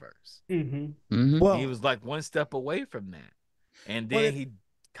multiverse. Mm-hmm. Hmm. He Well, was like one step away from that, and well, then he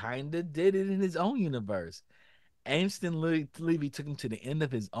kind of did it in his own universe. Levy took him to the end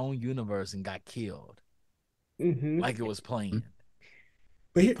of his own universe and got killed, Mm-hmm. like it was planned.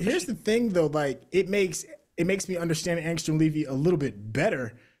 but here's the thing though, like it makes me understand Angstrom Levy a little bit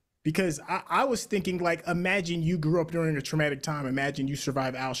better because I was thinking like imagine you grew up during a traumatic time, imagine you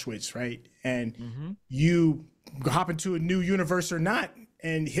survive Auschwitz, right? And Mm-hmm. you hop into a new universe or not,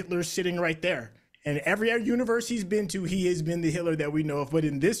 and Hitler's sitting right there. And every universe he's been to, he has been the Hitler that we know of. But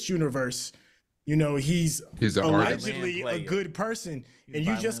in this universe, he's He's an artist. allegedly a good person. He's And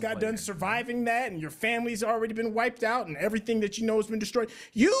a you just violin got done player. surviving that, and your family's already been wiped out, and everything that you know has been destroyed.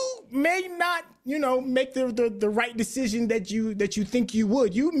 You may not, make the right decision that you think you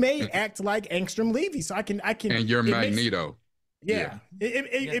would. You may act like Angstrom Levy. So I can And you're it makes- Magneto. yeah, Yeah.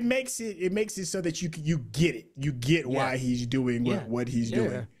 it makes it so that you get it. You get why he's doing Yeah. what he's Yeah,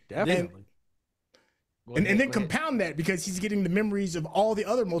 doing. definitely. And then compound that because he's getting the memories of all the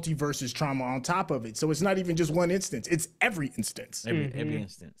other multiverses trauma on top of it. So it's not even just one instance; it's every instance. every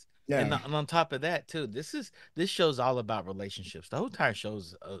instance. Yeah. And on top of that too, this show's all about relationships. The whole entire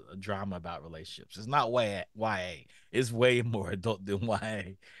show's a drama about relationships. It's not YA. It's way more adult than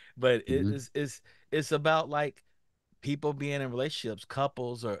YA, but Mhm. it's about like people being in relationships,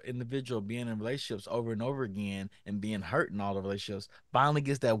 couples or individual being in relationships over and over again and being hurt in all the relationships. Finally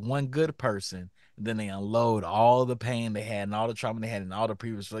gets that one good person, and then they unload all the pain they had and all the trauma they had in all the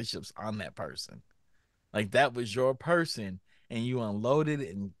previous relationships on that person. Like that was your person, and you unloaded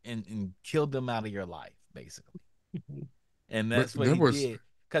it and killed them out of your life, basically. And But that's what there he was did.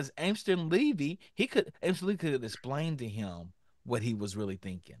 Because Amston Levy could explain to him what he was really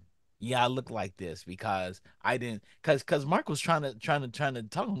thinking. Yeah, I look like this because I didn't because Mark was trying to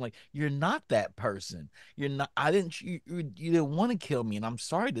tell him like you're not that person. You're not I didn't you didn't want to kill me and I'm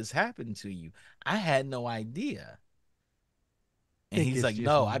sorry this happened to you. I had no idea. And Think he's it's like, just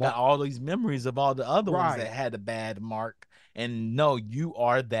no, I got all these memories of all the other ones that right. had a bad mark. And no, you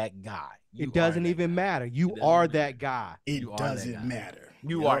are that guy. You It doesn't are that even guy. matter. You It doesn't are matter. that guy. It You are that doesn't guy. matter.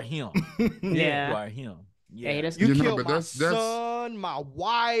 You Yep. are him. You Yeah. are him. Yeah, he Yeah. doesn't. You You know, killed but my that's son, my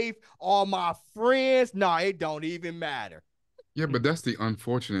wife, all my friends. No, it don't even matter. yeah, but that's the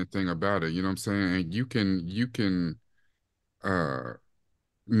unfortunate thing about it. You know what I'm saying? And you can uh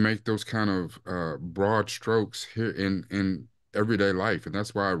make those kind of broad strokes here in everyday life, and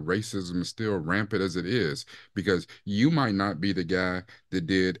that's why racism is still rampant as it is, because you might not be the guy that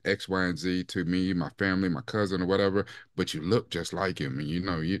did X, Y, and Z to me, my family, my cousin, or whatever, but you look just like him, and you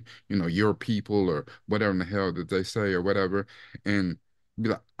know your people or whatever in the hell that they say or whatever, and be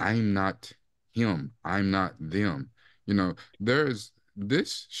like, I'm not him, I'm not them. There's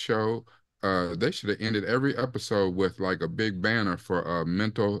this show. they should have ended every episode with like a big banner for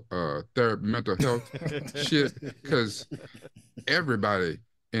mental health shit, because everybody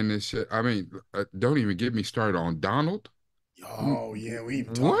in this shit. I mean, don't even get me started on Donald. Oh yeah, we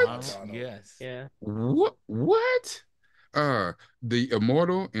talked about What? Donald. Yes. Yeah. What? The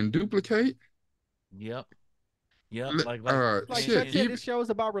Immortal and Duplicate. Yep. Yep. Li- Like Shit. Chuck said, Even this show is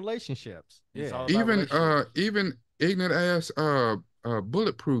about relationships. It's all Yeah. about relationships. even ignorant ass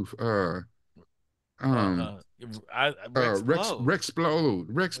Bulletproof um Rex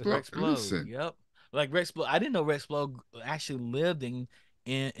Rexplode. listen. Yep. Like Rexplode. I didn't know Rexplode actually lived in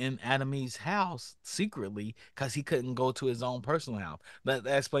Adam Eve's house secretly because he couldn't go to his own personal house. That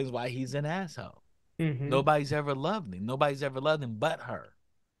explains why he's an asshole. Mm-hmm. Nobody's ever loved him. Nobody's ever loved him but her.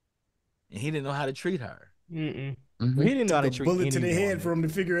 And he didn't know how to treat her. Mm-mm. Well, he didn't know how to Took a treat bullet to the anyone. head for him to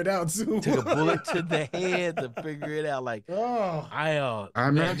figure it out too. Took a bullet to the head to figure it out. Like, Oh. I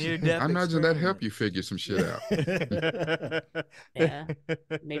imagine that helped you figure some shit out. Yeah.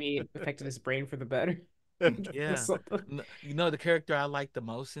 Maybe it affected his brain for the better. Yeah. You know the character I liked the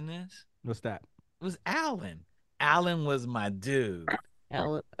most in this? What's that? It was Alan. Alan was my dude.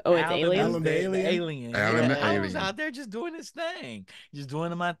 Alan. Oh, it's Alien? Alan the alien? Alien. Alan the I was alien. out there just doing his thing. Just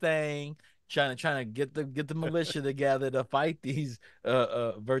doing my thing. Trying to get the militia together to fight these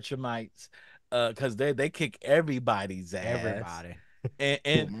Virtumites. Because they kick everybody's ass. Everybody.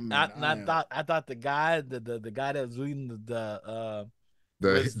 And I thought the guy the guy that was leading The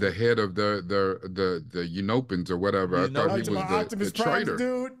head of the Unopans or whatever. I thought he was the Optimus Prime, traitor.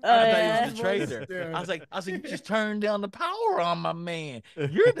 dude. I thought he was the traitor. Yeah. I was like, you just turned down the power on my man.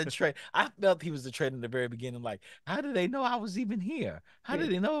 You're the traitor. I felt he was the traitor in the very beginning. Like, how did they know I was even here? How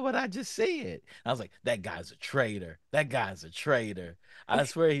did they know what I just said? I was like, that guy's a traitor. That guy's a traitor. I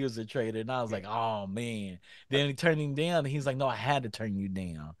swear he was a traitor. And I was like, oh man. Then he turned him down, and he's like, no, I had to turn you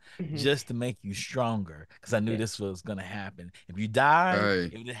down just to make you stronger because I knew this was gonna happen. If you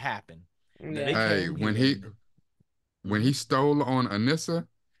died, it would happen. Yeah. Hey, when he stole on Anissa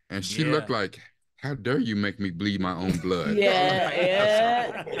and she looked like, how dare you make me bleed my own blood?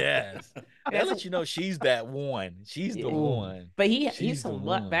 Yeah. Yes. That lets you know she's that one. She's the one. But he She's used to the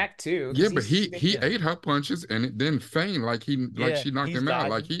luck one. back too. Yeah, but he ate her punches and it then feigned like she knocked he's him out. dodging.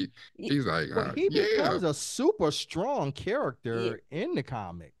 Like he's like, Well, he becomes a super strong character in the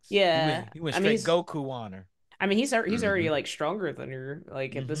comics. Yeah. He went straight Goku on her. I mean, he's already like stronger than her,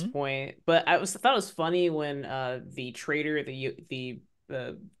 like at this point. But I thought it was funny when the traitor, when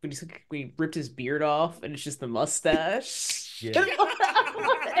he ripped his beard off and it's just the mustache. Yeah.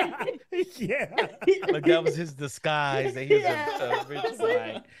 Yeah. Like that was his disguise that he was a rich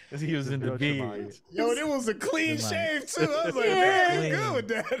white. He was in the beard. Yo, it was a clean shave too. I was like, Yeah. man, good with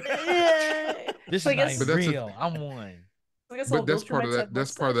that. Yeah. This Like, is it's- not even real. I'm one. But that's part of that.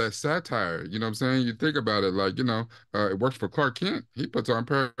 That's part of that satire. You know what I'm saying? You think about it, like it works for Clark Kent. He puts on a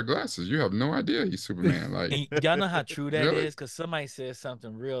pair of glasses. You have no idea he's Superman. Like, And y'all know how true that is Really? because somebody said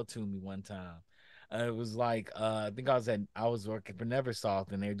something real to me one time. It was like I think I was working for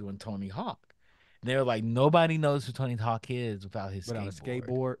Neversoft and they were doing Tony Hawk. And they were like, nobody knows who Tony Hawk is without his Without a skateboard.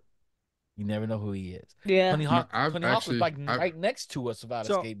 skateboard. You never know who he is. Yeah. Tony Hawk, I've Tony Hawk actually- was like I've- right next to us without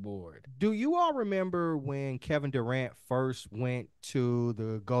a skateboard. Do you all remember when Kevin Durant first went to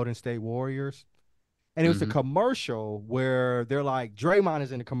the Golden State Warriors? And it was a commercial where they're like, Draymond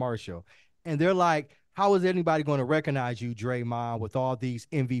is in the commercial. And they're like, how is anybody going to recognize you, Draymond, with all these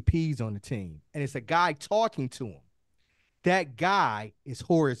MVPs on the team? And it's a guy talking to him. That guy is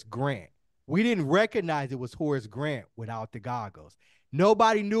Horace Grant. We didn't recognize it was Horace Grant without the goggles.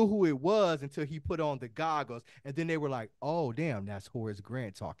 Nobody knew who it was until he put on the goggles. And then they were like, oh, damn, that's Horace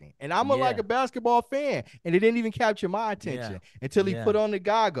Grant talking. And I'm like a basketball fan. And it didn't even capture my attention until he put on the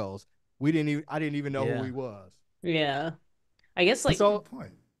goggles. I didn't even know who he was. Yeah. I guess like So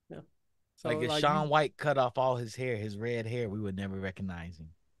like if Shaun White cut off all his hair, his red hair, we would never recognize him.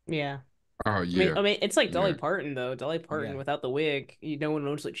 yeah. oh yeah. I mean, it's like Dolly Yeah. Parton though. Dolly Parton without the wig, no one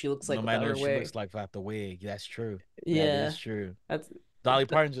knows what she looks like No without matter her what she wig. looks like without the wig. That's true. Yeah. That is true. That's Dolly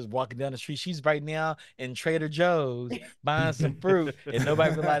Parton just walking down the street. She's right now in Trader Joe's buying some fruit, and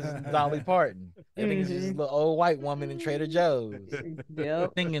nobody realizes it's Dolly Parton. I think it's just a little old white woman in Trader Joe's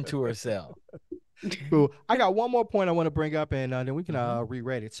Yep. singing to herself. Cool. I got one more point I want to bring up, and then we can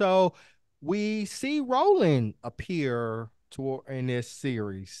re-rate it. So we see Roland appear in this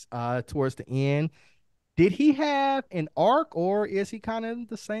series towards the end. Did he have an arc, or is he kind of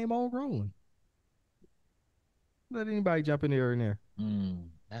the same old Roland? Let anybody jump in there and there.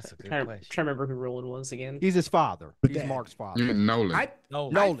 That's a good Trying question. to remember who Roland was again. He's his father. He's Dad. Mark's father. Nolan. I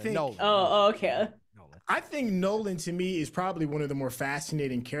Nolan. think- Nolan. Oh, okay. Nolan. I think Nolan to me is probably one of the more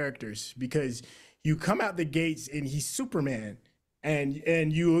fascinating characters because you come out the gates and he's Superman.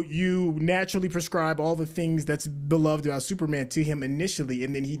 And you naturally prescribe all the things that's beloved about Superman to him initially,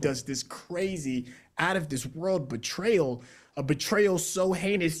 and then he does this crazy out of this world betrayal, a betrayal so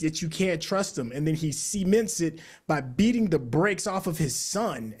heinous that you can't trust him, and then he cements it by beating the brakes off of his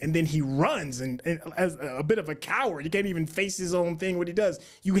son, and then he runs and as a bit of a coward, he can't even face his own thing. What he does,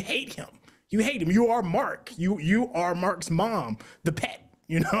 you hate him. You hate him. You are Mark. You are Mark's mom, the pet.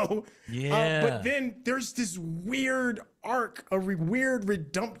 Yeah. But then there's this weird arc, a weird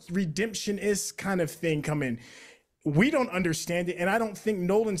redemption-ish kind of thing coming. We don't understand it, and I don't think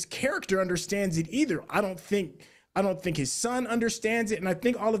Nolan's character understands it either. I don't think his son understands it, and I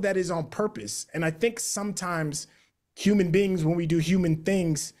think all of that is on purpose. And I think sometimes human beings, when we do human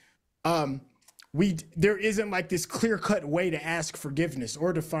things, there isn't like this clear-cut way to ask forgiveness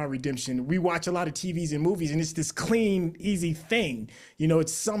or to find redemption. We watch a lot of TVs and movies, and it's this clean, easy thing.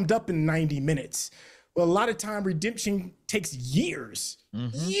 It's summed up in 90 minutes. Well, a lot of time redemption takes years,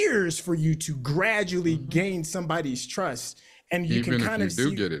 years for you to gradually gain somebody's trust, and you even can kind of if you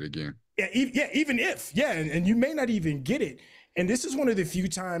do get it again. And you may not even get it. And this is one of the few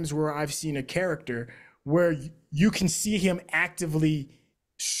times where I've seen a character where you can see him actively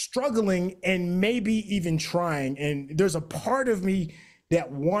struggling and maybe even trying. And there's a part of me that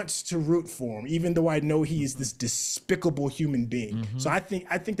wants to root for him, even though I know he is this despicable human being. So I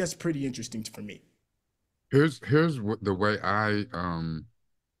think that's pretty interesting for me. Here's what the way I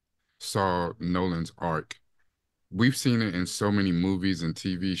saw Nolan's arc. We've seen it in so many movies and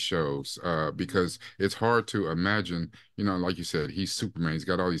TV shows because it's hard to imagine, like you said, he's Superman, he's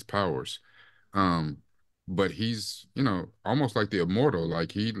got all these powers. But he's, almost like the immortal,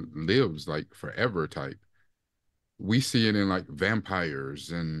 like he lives like forever type. We see it in like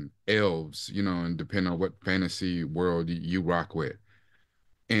vampires and elves, and depending on what fantasy world you rock with.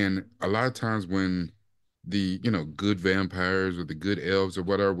 And a lot of times when the, good vampires or the good elves or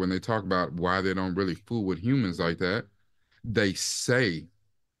whatever, when they talk about why they don't really fool with humans like that, they say,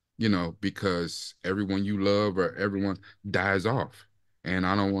 because everyone you love or everyone dies off. And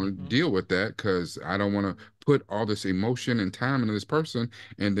I don't want to deal with that because I don't want to put all this emotion and time into this person.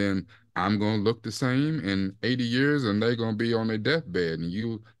 And then I'm going to look the same in 80 years and they're going to be on their deathbed. And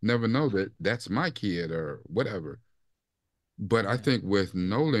you never know that that's my kid or whatever. But I think with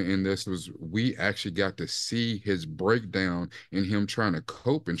Nolan in this we actually got to see his breakdown in him trying to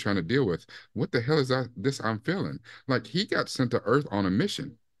cope and trying to deal with what the hell is this I'm feeling. Like he got sent to Earth on a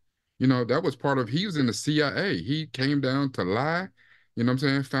mission. That was part of, he was in the CIA. He came down to lie, what I'm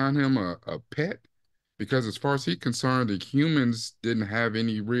saying, found him a pet. Because as far as he's concerned, the humans didn't have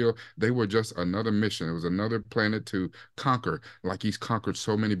any they were just another mission. It was another planet to conquer, like he's conquered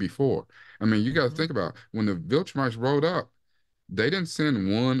so many before. I mean, you got to think about when the Viltrumites rolled up, they didn't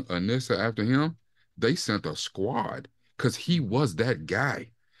send one Anissa after him. They sent a squad because he was that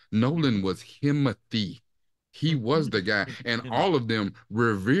guy. Nolan was Timothy. He was the guy. And all of them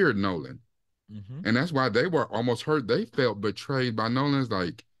revered Nolan. And that's why they were almost hurt. They felt betrayed by Nolan's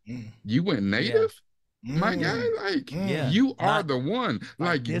like, you went native? My guy, like you are the one.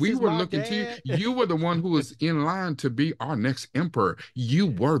 Like we were looking to you. You were the one who was in line to be our next emperor. You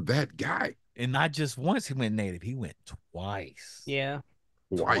were that guy. And not just once he went native, he went twice. Yeah.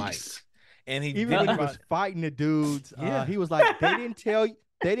 Twice. And he even when he was fighting the dudes, he was like, they didn't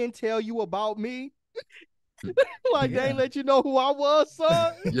tell you about me. Like they ain't let you know who I was,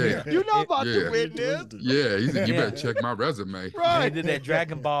 son. Yeah. You know about the witness. Yeah. He said, you better check my resume. Right. They did that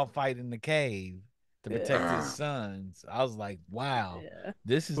Dragon Ball fight in the cave to protect his sons. I was like, wow,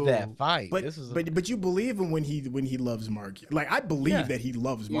 this is that fight. But you believe him when he loves Mark. Like I believe that he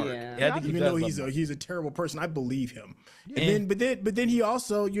loves Mark. Yeah, even though he's a terrible person, I believe him. And then but then he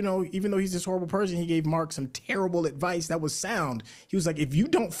also, even though he's this horrible person, he gave Mark some terrible advice that was sound. He was like, if you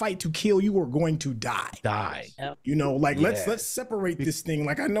don't fight to kill, you are going to die. Yep. Let's separate this thing.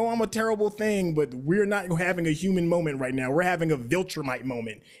 Like I know I'm a terrible thing, but we're not having a human moment right now. We're having a Viltrumite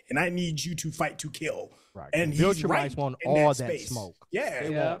moment, and I need you to fight to kill. Right. And Viltrumites right want all that smoke. Yeah. They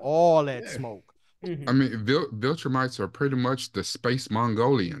want all that smoke. I mean, Viltrumites are pretty much the space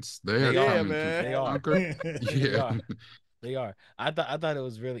Mongolians. They are coming to conquer. They are. I thought it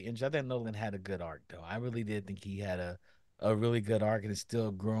was really interesting. I think Nolan had a good arc, though. I really did think he had a really good arc, and it's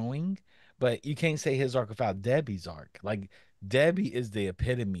still growing. But you can't say his arc without Debbie's arc. Like Debbie is the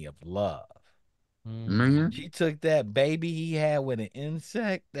epitome of love. Man, She took that baby he had with an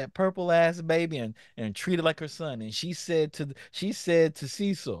insect, that purple ass baby, and treated like her son. And she said to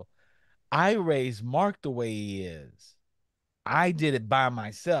Cecil, I raised Mark the way he is. I did it by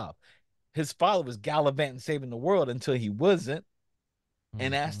myself. his father was gallivanting saving the world until he wasn't,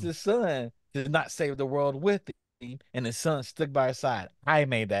 and asked his son to not save the world with him, and his son stuck by his side. I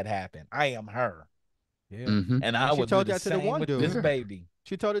made that happen. I am her. Yeah. Mm-hmm. And I And she will do told the that to the same one with dude. this Yeah. baby.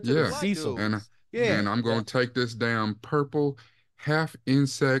 She told it to the Yeah. black Cecil. dude. And Yeah. I'm gonna take this damn purple half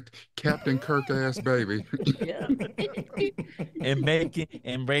insect Captain Kirk ass baby. Yeah. And make it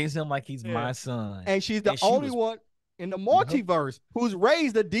and raise him like he's Yeah. my son. And she's the And she only was one in the Yep. multiverse who's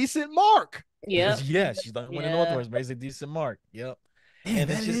raised a decent mark. Yeah. Yeah, she's the only one in Yeah. Northwest raised a decent mark. Yep. Man, And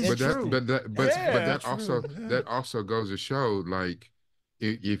that it's just is But that true. interesting. but Yeah, that also true. Yeah. that also goes to show, like,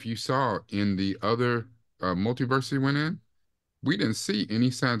 if you saw in the other multiverse he went in, we didn't see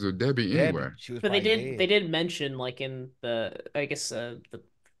any signs of Debbie Debbie, anywhere. she was But they probably did dead. mention like in the I guess the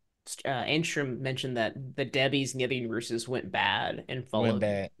Anstrom mentioned that the Debbies in the other universes went bad and Went followed.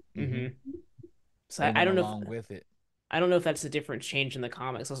 bad. hmm So They I went don't know if along with it. I don't know if that's a different change in the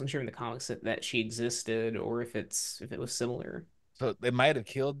comics. I wasn't sure in the comics that she existed or if it was similar. So they might have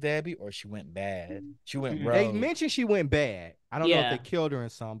killed Debbie, or she went bad. She went Mhm. They rogue. mentioned she went bad. I don't know if they Yeah. killed her in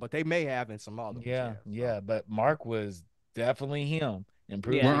some, but they may have in some other ones. Yeah, So. yeah. But Mark was definitely him. And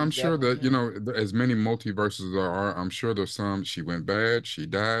proved Yeah. Well, that I'm he's sure definitely that, him. as many multiverses there are, I'm sure there's some she went bad, she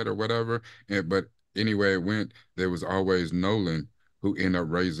died or whatever. But anyway it went, there was always Nolan who ended up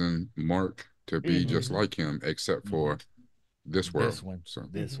raising Mark to be just hmm like him, except for this world. This one. So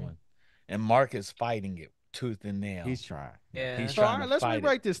This hmm one. And Mark is fighting it tooth and nail. He's trying. Yeah. Yeah. He's So all trying right, to let's fight it.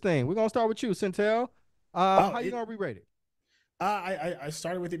 re-rate this thing. We're gonna start with you, Centel. Oh, How you gonna re-rate it? I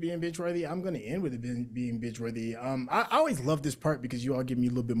started with it being binge-worthy. I'm going to end with it being binge-worthy. I always love this part because you all give me a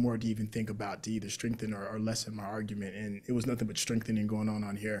little bit more to even think about to either strengthen or lessen my argument, and it was nothing but strengthening going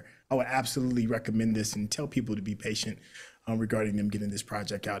on here. I would absolutely recommend this and tell people to be patient regarding them getting this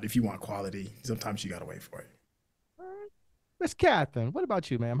project out. If you want quality, sometimes you got to wait for it. Miss Catherine, what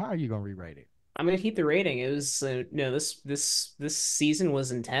about you, ma'am? How are you gonna re-rate it? I'm gonna keep the rating. It was no this season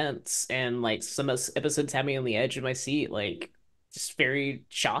was intense and like some episodes had me on the edge of my seat, like just very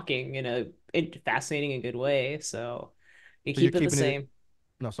shocking in a fascinating and good way. So you So you're keep it the keeping it? same.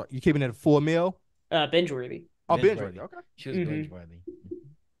 No, sorry, you keeping it at 4 mil? Binge worthy. Oh, Binge binge-worthy. worthy. Okay. She was Mhm. binge worthy.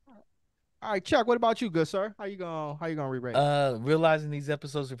 All right, Chuck. What about you, good sir? How you gonna re-rate it? Realizing these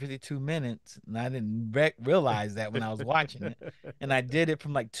episodes were 52 minutes, and I didn't realize that when I was watching it. And I did it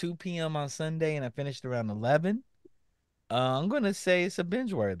from like 2 p.m. on Sunday, and I finished around 11. I'm gonna say it's a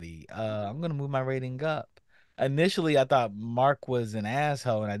binge worthy. I'm gonna move my rating up. Initially, I thought Mark was an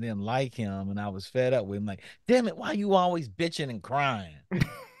asshole, and I didn't like him, and I was fed up with him. Like, damn it, why you always bitching and crying?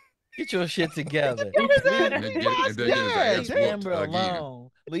 Get your shit together. Yo, his Leave, ass- and then he get was and then get his dead. ass leave Damn. whooped Amber again.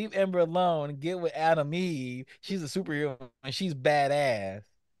 alone. Leave Amber alone and get with Adam Eve. She's a superhero and she's badass.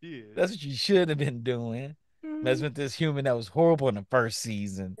 Yeah. That's what you should have been doing. Mess with this human that was horrible in the first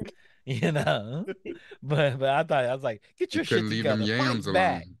season, you know. But I was like, get You your couldn't shit leave them together, yams fight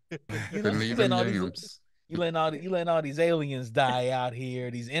back. alone. You Couldn't know, leave them all these yams. you letting all these aliens die out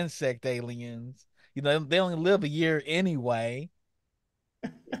here, these insect aliens. You know, they only live a year anyway.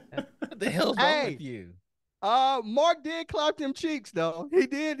 What the hell's wrong Hey, with you? Mark did clap them cheeks though. He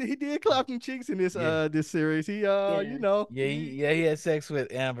did clap them cheeks in this Yeah. this series. He Yeah. you know. Yeah, he had sex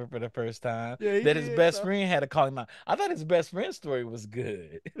with Amber for the first time. Yeah, he That his did, best so. friend had to call him out. I thought his best friend story was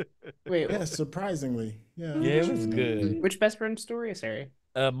good. Wait, Yeah, surprisingly. Yeah. Yeah, it was good. which best friend story? Sorry.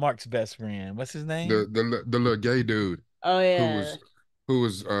 Mark's best friend. What's his name? The little gay dude Oh who yeah.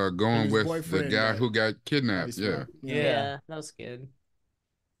 was going his with the boyfriend guy got who got kidnapped. obviously, Yeah. Yeah. That was good.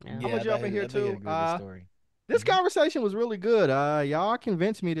 Yeah. I'm gonna jump in here I think he too. had a good story. This Mhm. conversation was really good. Y'all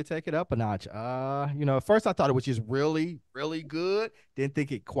convinced me to take it up a notch. At first I thought it was just really, really good. Didn't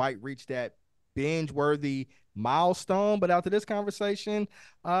think it quite reached that binge-worthy milestone, but after this conversation,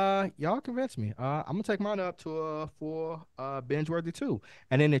 y'all convinced me. I'm gonna take mine up to for binge-worthy too.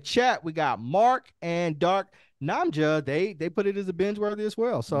 And in the chat, we got Mark and Dark Namja. They put it as a binge-worthy as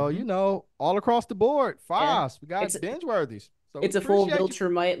well. So all across the board, fives. We got It's binge-worthies. So it's we a full appreciate you.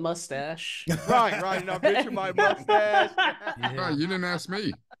 Viltrumite mustache. Right. Now, bitch, my mustache. No, Yeah. you didn't ask me.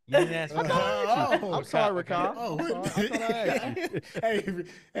 You didn't ask me. I'm sorry, Ricardo. Oh, I'm sorry. I thought I asked you.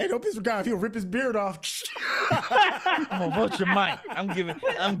 hey, don't piss Ricardo if he'll rip his beard off. I'm gonna vote your mic. I'm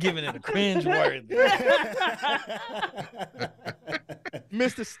giving it a cringe word.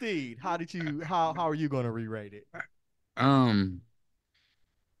 Mr. Steed, how are you going to re-rate it?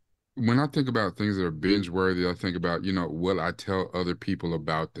 When I think about things that are binge worthy, I think about, will I tell other people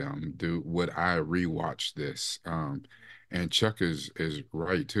about them? Would I rewatch this? And Chuck is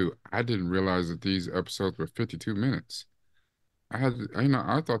right too. I didn't realize that these episodes were 52 minutes. I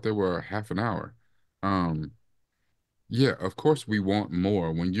thought they were half an hour. Yeah, of course we want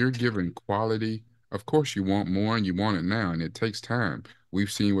more. When you're given quality, of course you want more and you want it now, and it takes time.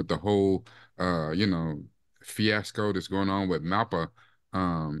 We've seen with the whole fiasco that's going on with Mappa.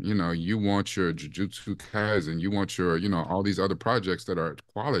 You want your Jujutsu Kaisen, you want your, all these other projects that are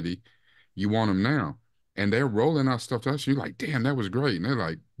quality, you want them now. And they're rolling out stuff to us. You're like, damn, that was great. And they're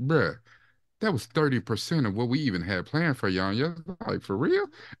like, bruh, that was 30% of what we even had planned for y'all. And you're like, for real?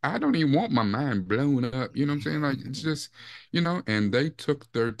 I don't even want my mind blown up. You know what I'm saying? Like, it's just, and they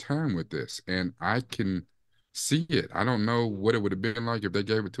took their time with this. And I can see it. I don't know what it would have been like if they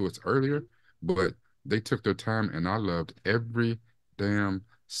gave it to us earlier, but they took their time and I loved every damn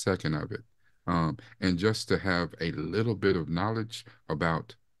second of it. And just to have a little bit of knowledge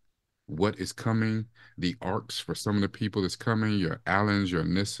about what is coming, the arcs for some of the people that's coming, your Allens, your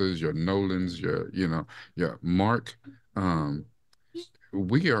Nissas, your Nolans, your Mark. Um,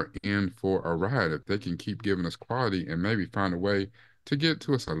 we are in for a ride if they can keep giving us quality and maybe find a way to get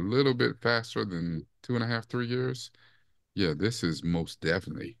to us a little bit faster than 2.5, 3 years. Yeah, this is most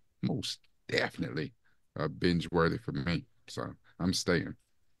definitely binge worthy for me. So I'm staying.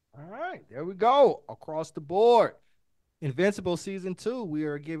 All right, there we go. Across the board. Invincible season 2, we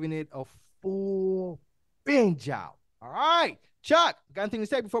are giving it a full binge out. All right. Chuck, got anything to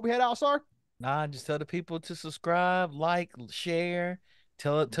say before we head out, sir? Nah, just tell the people to subscribe, like, share,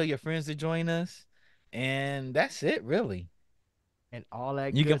 tell your friends to join us. And that's it, really. And all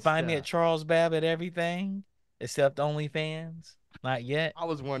that You good can find me at stuff. Charles Babb at everything except OnlyFans. Not yet. I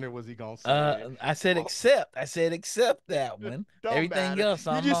was wondering, was he going to say it? I said except. I said except that one. Don't Everything matter. else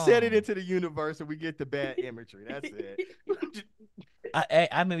You I'm just said it on. into the universe and we get the bad imagery. That's it.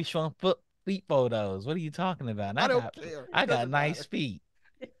 I may be showing feet photos. What are you talking about? I don't care. I It got doesn't nice matter. feet.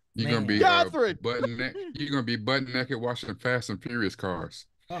 You're gonna Man. be Catherine. you're gonna be butt naked watching Fast and Furious cars.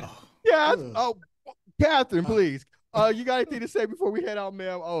 Oh, Yeah. ugh. Oh, Catherine, please. You got anything to say before we head out,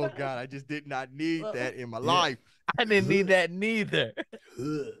 ma'am? Oh God, I just did not need that in my life. I didn't need that neither.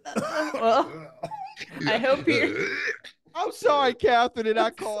 Well, I hope you're. I'm sorry, Catherine, that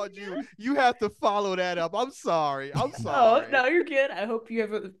I called you. You have to follow that up. I'm sorry. I'm Oh, sorry. no, you're good. I hope you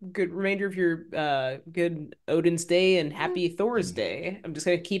have a good remainder of your good Odin's Day and happy Thor's Day. I'm just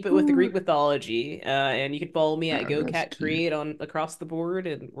gonna keep it with the Greek mythology. And you can follow me at Ah, that's cute. GoCatCreate on across the board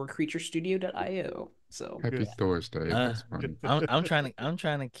and or creaturestudio.io. So Happy Thursday. That's funny. I'm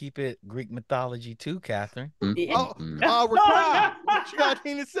trying to keep it Greek mythology too, Catherine. yeah. Raquel, what you got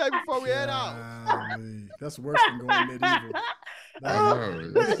anything to say before we head out? Golly, that's worse than going medieval.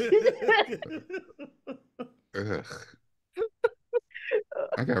 I know. Ugh.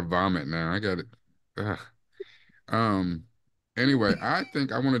 I got vomit now. I got it. Ugh. Um, anyway, I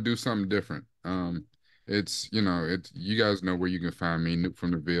think I want to do something different. It's you guys know where you can find me, Nuke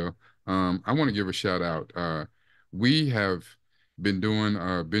from the Ville. I want to give a shout out. We have been doing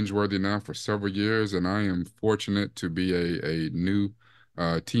binge worthy now for several years, and I am fortunate to be a new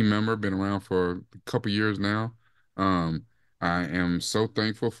team member, been around for a couple years now. I am so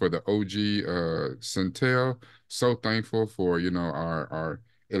thankful for the OG Centel, so thankful for, our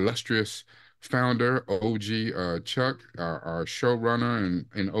illustrious founder, OG Chuck, our showrunner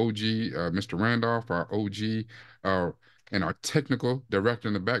and OG Mr. Randolph, our OG and our technical director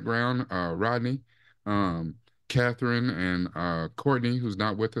in the background, Rodney, um, Catherine, and Courtney, who's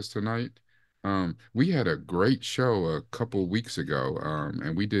not with us tonight. We had a great show a couple weeks ago,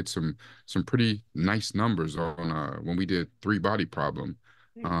 and we did some pretty nice numbers on when we did Three Body Problem.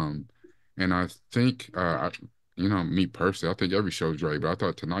 Um, and I think me personally, I think every show is great, but I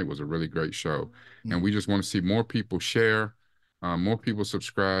thought tonight was a really great show. And we just want to see more people share, more people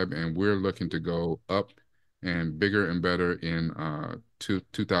subscribe, and we're looking to go up and bigger and better in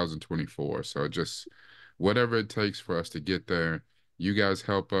 2024. So just whatever it takes for us to get there, you guys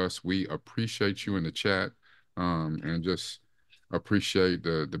help us. We appreciate you in the chat, and just appreciate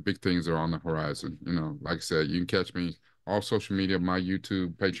the big things that are on the horizon. Like I said, you can catch me all social media, my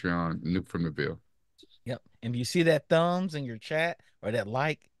YouTube, Patreon, Nuke from the Ville. Yep. And if you see that thumbs in your chat or that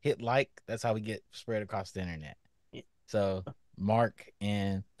hit like. That's how we get spread across the internet. So Mark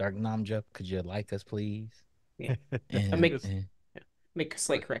and Dark Namja, could you like us, please? Yeah. And, Make a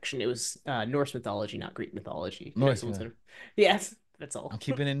slight correction. It was Norse mythology, not Greek mythology. Norse Yes, that's all. I'm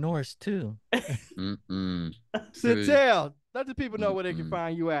keeping it Norse too. Centel, let the people know where they can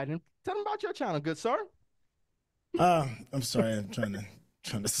find you at, and tell them about your channel, good sir. I'm sorry, I'm trying to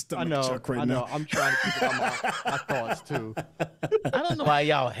Trying to I stomach know. Chuck right I know. now. I'm trying to keep it on my thoughts too. I don't know why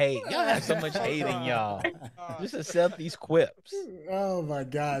y'all hate. Y'all have so much hate in y'all. Just accept these quips. Oh my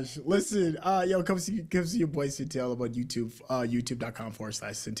gosh. Listen, yo, come see your boy Centel about YouTube,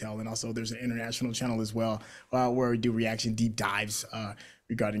 youtube.com/Centel. And also there's an international channel as well, where we do reaction deep dives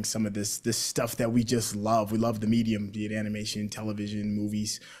regarding some of this stuff that we just love. We love the medium, be it animation, television,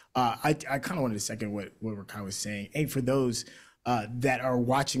 movies. I kind of wanted to second what Rakai was saying. Hey, for those that are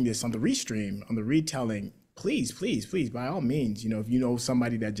watching this on the restream, on the retelling, please, by all means, if you know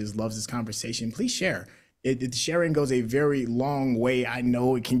somebody that just loves this conversation, please share. Sharing goes a very long way. I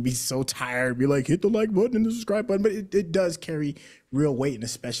know it can be so tired. Be like, hit the like button and the subscribe button, but it does carry real weight, and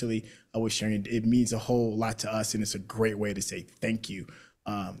especially with sharing, it means a whole lot to us, and it's a great way to say thank you.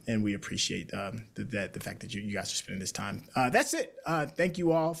 And we appreciate the fact that you guys are spending this time. That's it. Thank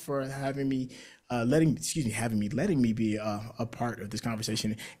you all for having me. Letting me be a part of this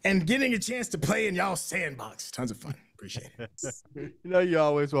conversation and getting a chance to play in y'all's sandbox. Tons of fun. Appreciate it. You're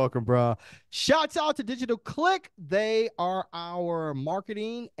always welcome, bro. Shouts out to Digital Click. They are our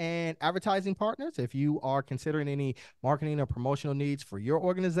marketing and advertising partners. If you are considering any marketing or promotional needs for your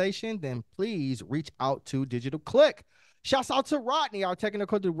organization, then please reach out to Digital Click. Shouts out to Rodney, our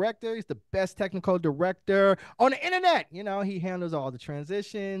technical director. He's the best technical director on the internet. He handles all the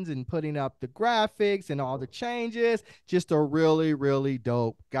transitions and putting up the graphics and all the changes. Just a really, really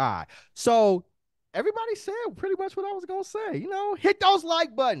dope guy. So everybody said pretty much what I was going to say. Hit those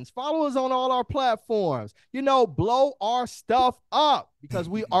like buttons. Follow us on all our platforms. Blow our stuff up because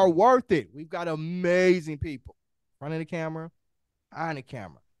we are worth it. We've got amazing people in front of the camera, behind the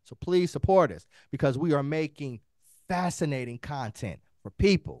camera. So please support us because we are making fascinating content for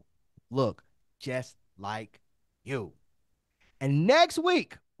people look just like you. And next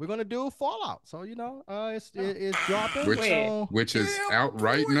week we're gonna do Fallout. So it's dropping. Which is out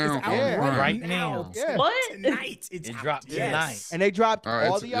right now. Right now. Yeah. What? Tonight. It dropped tonight. And they dropped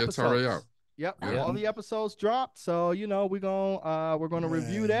all the episodes. It's already out. Yep, all the episodes dropped. So we're gonna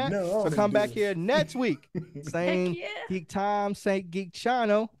review that. So come back here next week, same geek time, same geek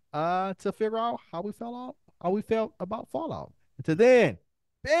channel, to figure out how we felt about Fallout. Until then,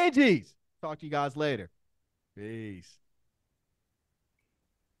 Benji's. Talk to you guys later. Peace.